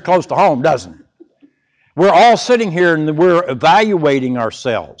comes very close to home, doesn't it? We're all sitting here and we're evaluating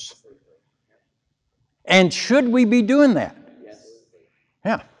ourselves. And should we be doing that? Yes.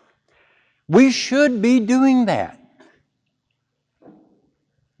 Yeah. We should be doing that.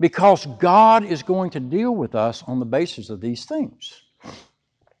 Because God is going to deal with us on the basis of these things.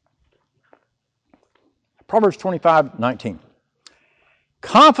 Proverbs 25:19.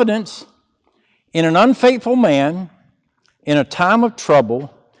 Confidence in an unfaithful man in a time of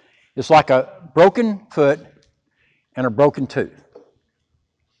trouble is like a broken foot and a broken tooth.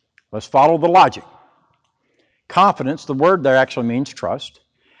 Let's follow the logic. Confidence, the word there actually means trust.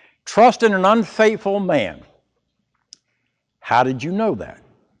 Trust in an unfaithful man. How did you know that?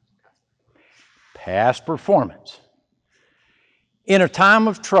 Past performance. In a time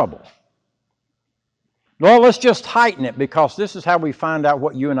of trouble. Well, let's just heighten it because this is how we find out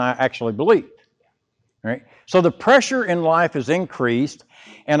what you and I actually believe. Right? So the pressure in life is increased,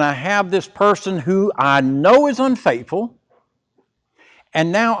 and I have this person who I know is unfaithful,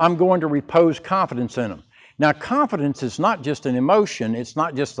 and now I'm going to repose confidence in them. Now, confidence is not just an emotion, it's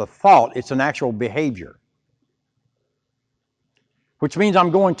not just a thought, it's an actual behavior. Which means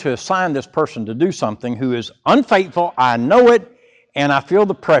I'm going to assign this person to do something who is unfaithful, I know it, and I feel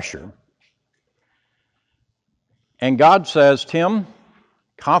the pressure. And God says, Tim,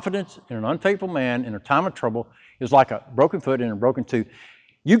 confidence in an unfaithful man in a time of trouble is like a broken foot and a broken tooth.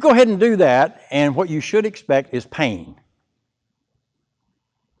 You go ahead and do that, and what you should expect is pain.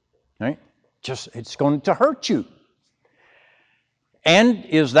 Right? It's going to hurt you. And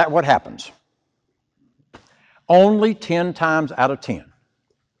is that what happens? Only 10 times out of 10.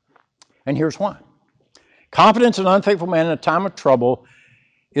 And here's why. Confidence in an unfaithful man in a time of trouble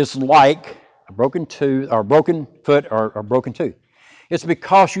is like a broken tooth, or broken foot, or a broken tooth. It's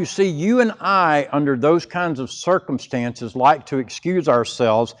because you see, you and I, under those kinds of circumstances, like to excuse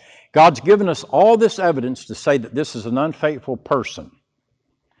ourselves. God's given us all this evidence to say that this is an unfaithful person.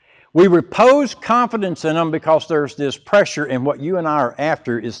 We repose confidence in them because there's this pressure, and what you and I are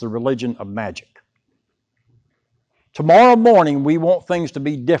after is the religion of magic. Tomorrow morning, we want things to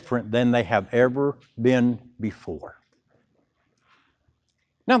be different than they have ever been before.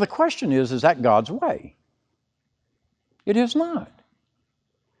 Now, the question is that God's way? It is not.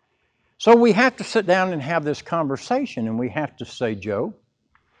 So we have to sit down and have this conversation, and we have to say, Joe,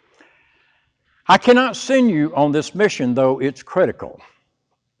 I cannot send you on this mission, though it's critical.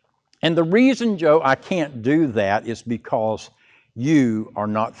 And the reason, Joe, I can't do that is because you are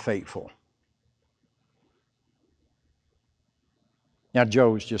not faithful. Now,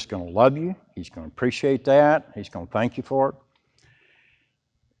 Joe is just going to love you. He's going to appreciate that. He's going to thank you for it.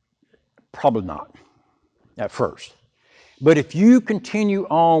 Probably not at first. But if you continue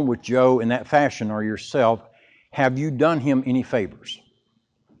on with Joe in that fashion or yourself, have you done him any favors?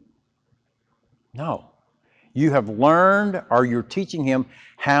 No. You have learned, or you're teaching him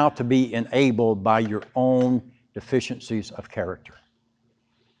how to be enabled by your own deficiencies of character.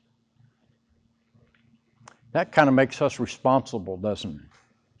 That kind of makes us responsible, doesn't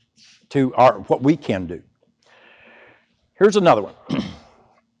it, to what we can do. Here's another one.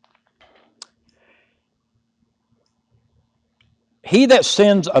 He that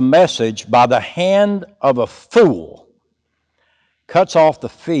sends a message by the hand of a fool cuts off the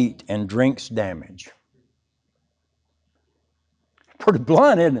feet and drinks damage. Pretty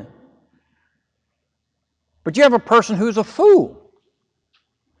blunt, isn't it? But you have a person who's a fool.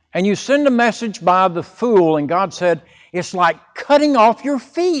 And you send a message by the fool, and God said, it's like cutting off your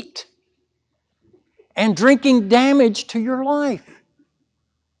feet and drinking damage to your life.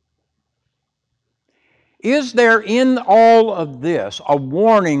 Is there in all of this a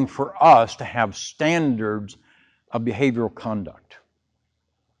warning for us to have standards of behavioral conduct?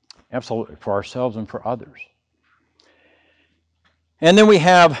 Absolutely, for ourselves and for others. And then we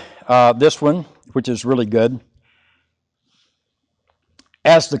have this one, which is really good.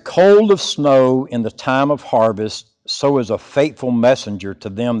 As the cold of snow in the time of harvest, so is a faithful messenger to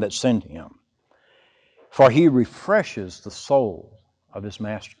them that send him. For he refreshes the soul of his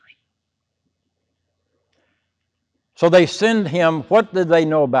masters. So they send him. What did they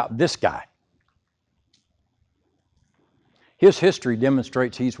know about this guy? His history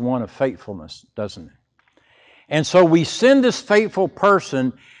demonstrates he's one of faithfulness, doesn't it? And so we send this faithful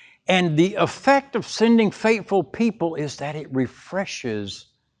person, and the effect of sending faithful people is that it refreshes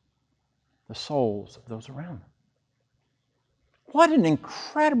the souls of those around them. What an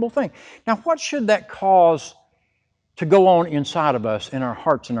incredible thing. Now, what should that cause to go on inside of us, in our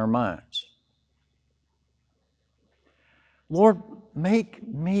hearts and our minds? Lord, make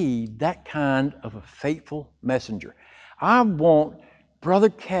me that kind of a faithful messenger. I want Brother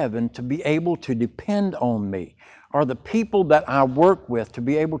Kevin to be able to depend on me, are the people that I work with to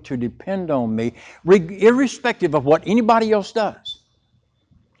be able to depend on me, irrespective of what anybody else does.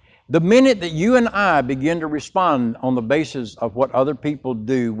 The minute that you and I begin to respond on the basis of what other people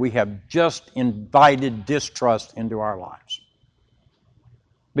do, we have just invited distrust into our lives.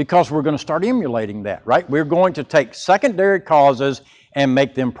 Because we're going to start emulating that, right? We're going to take secondary causes and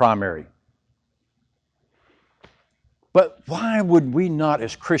make them primary. But why would we not,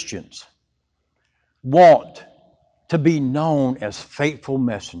 as Christians, want to be known as faithful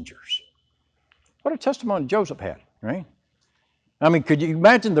messengers? What a testimony Joseph had, right? I mean, could you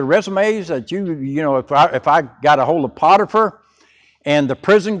imagine the resumes that if I got a hold of Potiphar and the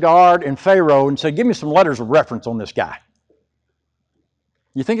prison guard and Pharaoh and said, give me some letters of reference on this guy.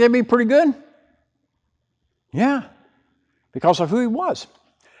 You think that'd be pretty good? Yeah, because of who he was.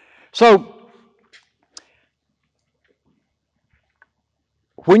 So,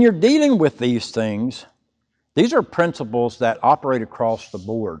 when you're dealing with these things, these are principles that operate across the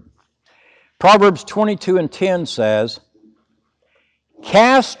board. Proverbs 22:10 says,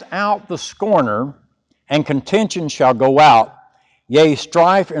 cast out the scorner, and contention shall go out. Yea,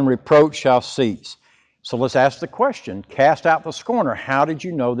 strife and reproach shall cease. So let's ask the question, cast out the scorner. How did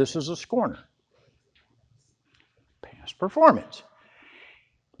you know this is a scorner? Past performance.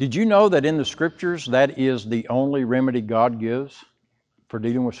 Did you know that in the Scriptures that is the only remedy God gives for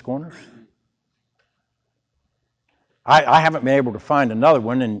dealing with scorners? I haven't been able to find another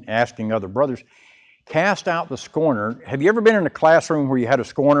one, and asking other brothers. Cast out the scorner. Have you ever been in a classroom where you had a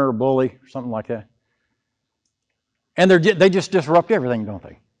scorner or bully or something like that? And they just disrupt everything, don't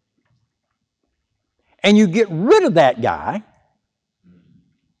they? And you get rid of that guy,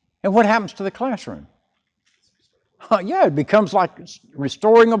 and what happens to the classroom? Yeah, it becomes like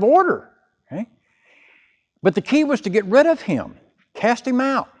restoring of order. Okay? But the key was to get rid of him, cast him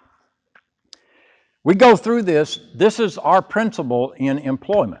out. We go through this. This is our principle in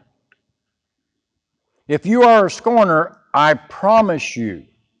employment. If you are a scorner, I promise you,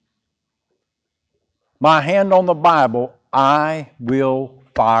 my hand on the Bible, I will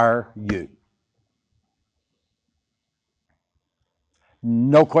fire you.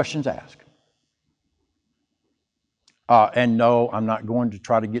 No questions asked. And no, I'm not going to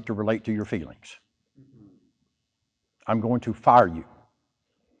try to get to relate to your feelings. I'm going to fire you.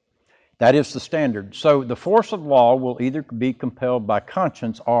 That is the standard. So the force of law will either be compelled by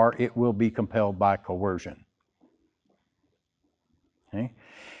conscience or it will be compelled by coercion. Okay?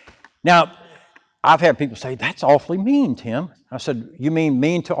 Now, I've had people say, that's awfully mean, Tim. I said, you mean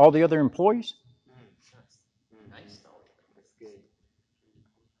mean to all the other employees? Nice. That's good.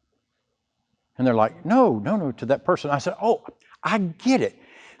 And they're like, no, to that person. I said, oh, I get it.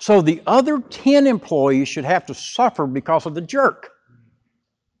 So the other 10 employees should have to suffer because of the jerk.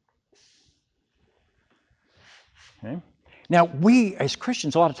 Okay? Now, we as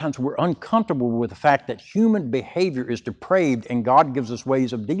Christians, a lot of times we're uncomfortable with the fact that human behavior is depraved and God gives us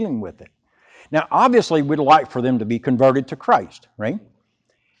ways of dealing with it. Now, obviously, we'd like for them to be converted to Christ, right?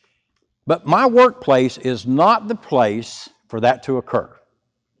 But my workplace is not the place for that to occur.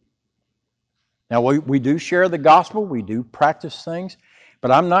 Now, we do share the gospel, we do practice things,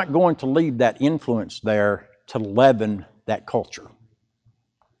 but I'm not going to leave that influence there to leaven that culture.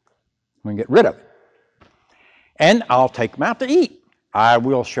 I'm going to get rid of it. And I'll take him out to eat. I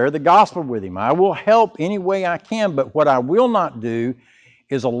will share the gospel with him. I will help any way I can, but what I will not do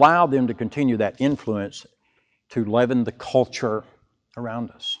is allow them to continue that influence to leaven the culture around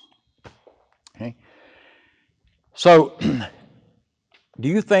us. Okay? So, do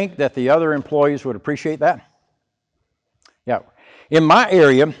you think that the other employees would appreciate that? Yeah. In my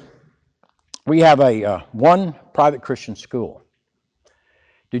area, we have one private Christian school.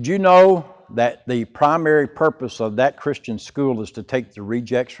 Did you know that the primary purpose of that Christian school is to take the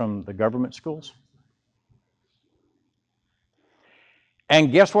rejects from the government schools?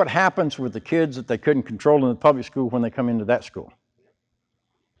 And guess what happens with the kids that they couldn't control in the public school when they come into that school?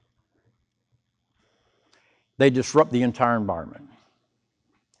 They disrupt the entire environment.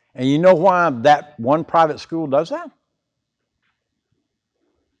 And you know why that one private school does that?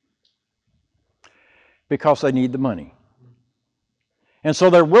 Because they need the money. And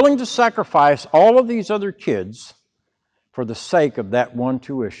so they're willing to sacrifice all of these other kids for the sake of that one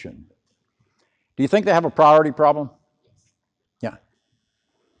tuition. Do you think they have a priority problem? Yeah,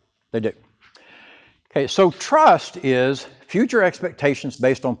 they do. Okay, so trust is future expectations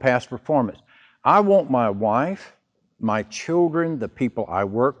based on past performance. I want my wife, my children, the people I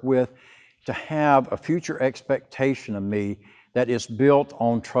work with, to have a future expectation of me that is built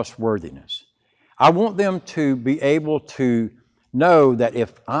on trustworthiness. I want them to be able to know that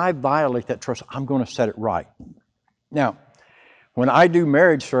if I violate that trust, I'm going to set it right. Now, when I do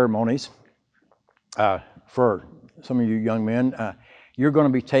marriage ceremonies, for some of you young men, you're going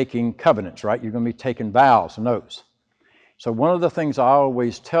to be taking covenants, right? You're going to be taking vows and oaths. So one of the things I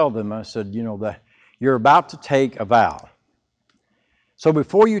always tell them, I said, you're about to take a vow. So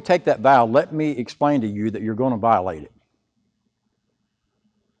before you take that vow, let me explain to you that you're going to violate it.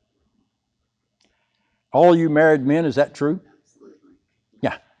 All you married men, is that true?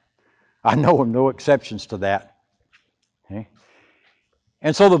 Yeah. I know of no exceptions to that. Okay?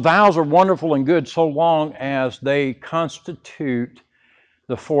 And so the vows are wonderful and good so long as they constitute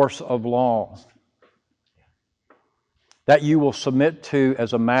the force of law that you will submit to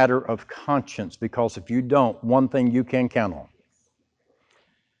as a matter of conscience, because if you don't, one thing you can count on: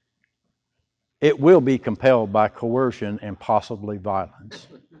 it will be compelled by coercion and possibly violence.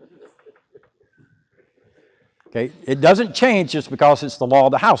 Okay? It doesn't change just because it's the law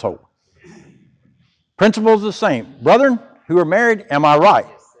of the household. Principle is the same. Brethren who are married, am I right?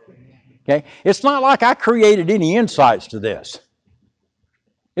 Okay? It's not like I created any insights to this.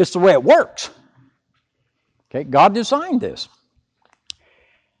 It's the way it works. Okay? God designed this.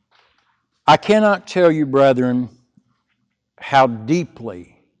 I cannot tell you, brethren, how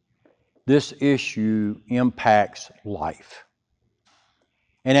deeply this issue impacts life.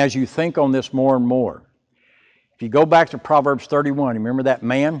 And as you think on this more and more, if you go back to Proverbs 31, remember that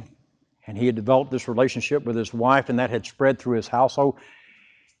man? And he had developed this relationship with his wife, and that had spread through his household.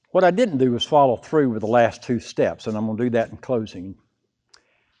 What I didn't do was follow through with the last two steps, and I'm going to do that in closing.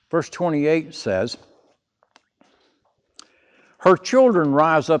 Verse 28 says, her children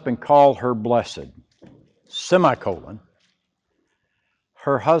rise up and call her blessed, semicolon.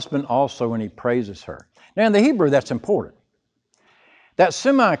 Her husband also, and he praises her. Now in the Hebrew, that's important. That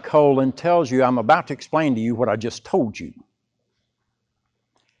semicolon tells you I'm about to explain to you what I just told you.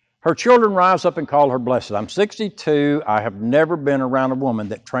 Her children rise up and call her blessed. I'm 62. I have never been around a woman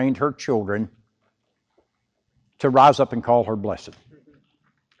that trained her children to rise up and call her blessed.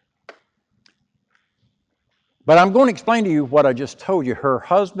 But I'm going to explain to you what I just told you. Her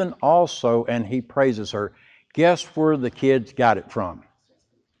husband also, and he praises her. Guess where the kids got it from?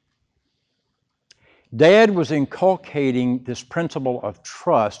 Dad was inculcating this principle of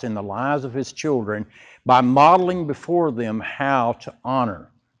trust in the lives of his children by modeling before them how to honor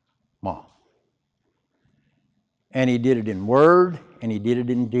Mom. And he did it in word, and he did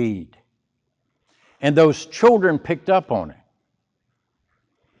it in deed. And those children picked up on it.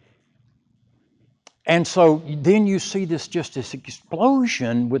 And so then you see this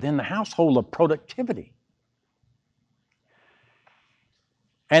explosion within the household of productivity.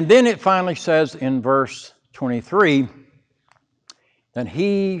 And then it finally says in verse 23, that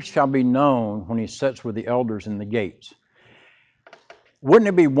he shall be known when he sits with the elders in the gates. Wouldn't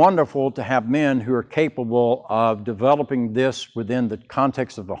it be wonderful to have men who are capable of developing this within the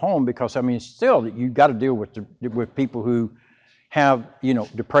context of the home? Because, still, you've got to deal with people who have,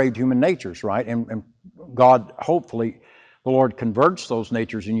 depraved human natures, right? And God, hopefully, the Lord converts those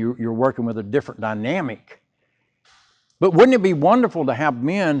natures and you're working with a different dynamic. But wouldn't it be wonderful to have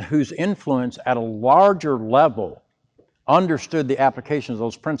men whose influence at a larger level understood the application of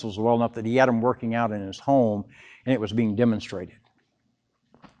those principles well enough that he had them working out in his home and it was being demonstrated?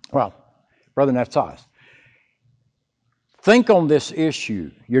 Well, brethren, that's us. Think on this issue.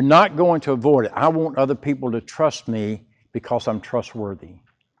 You're not going to avoid it. I want other people to trust me because I'm trustworthy.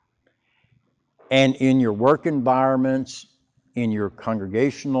 And in your work environments, in your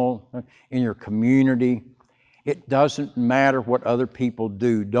congregational, in your community, it doesn't matter what other people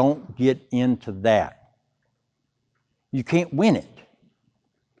do. Don't get into that. You can't win it.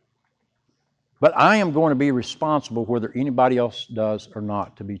 But I am going to be responsible whether anybody else does or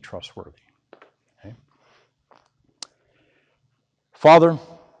not to be trustworthy. Okay? Father,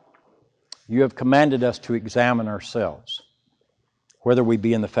 you have commanded us to examine ourselves, whether we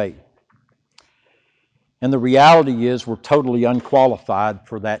be in the faith. And the reality is we're totally unqualified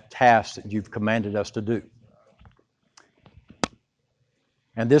for that task that you've commanded us to do.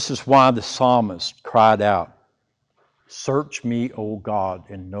 And this is why the psalmist cried out, search me, O God,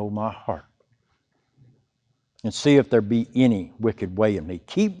 and know my heart, and see if there be any wicked way in me.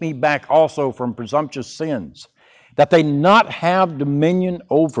 Keep me back also from presumptuous sins, that they not have dominion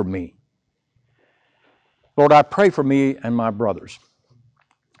over me. Lord, I pray for me and my brothers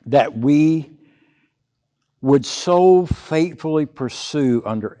that we would so faithfully pursue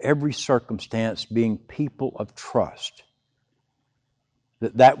under every circumstance being people of trust,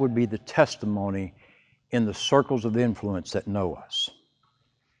 that would be the testimony in the circles of influence that know us,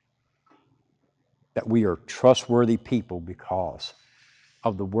 that we are trustworthy people because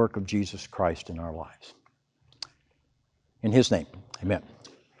of the work of Jesus Christ in our lives. In His name, amen.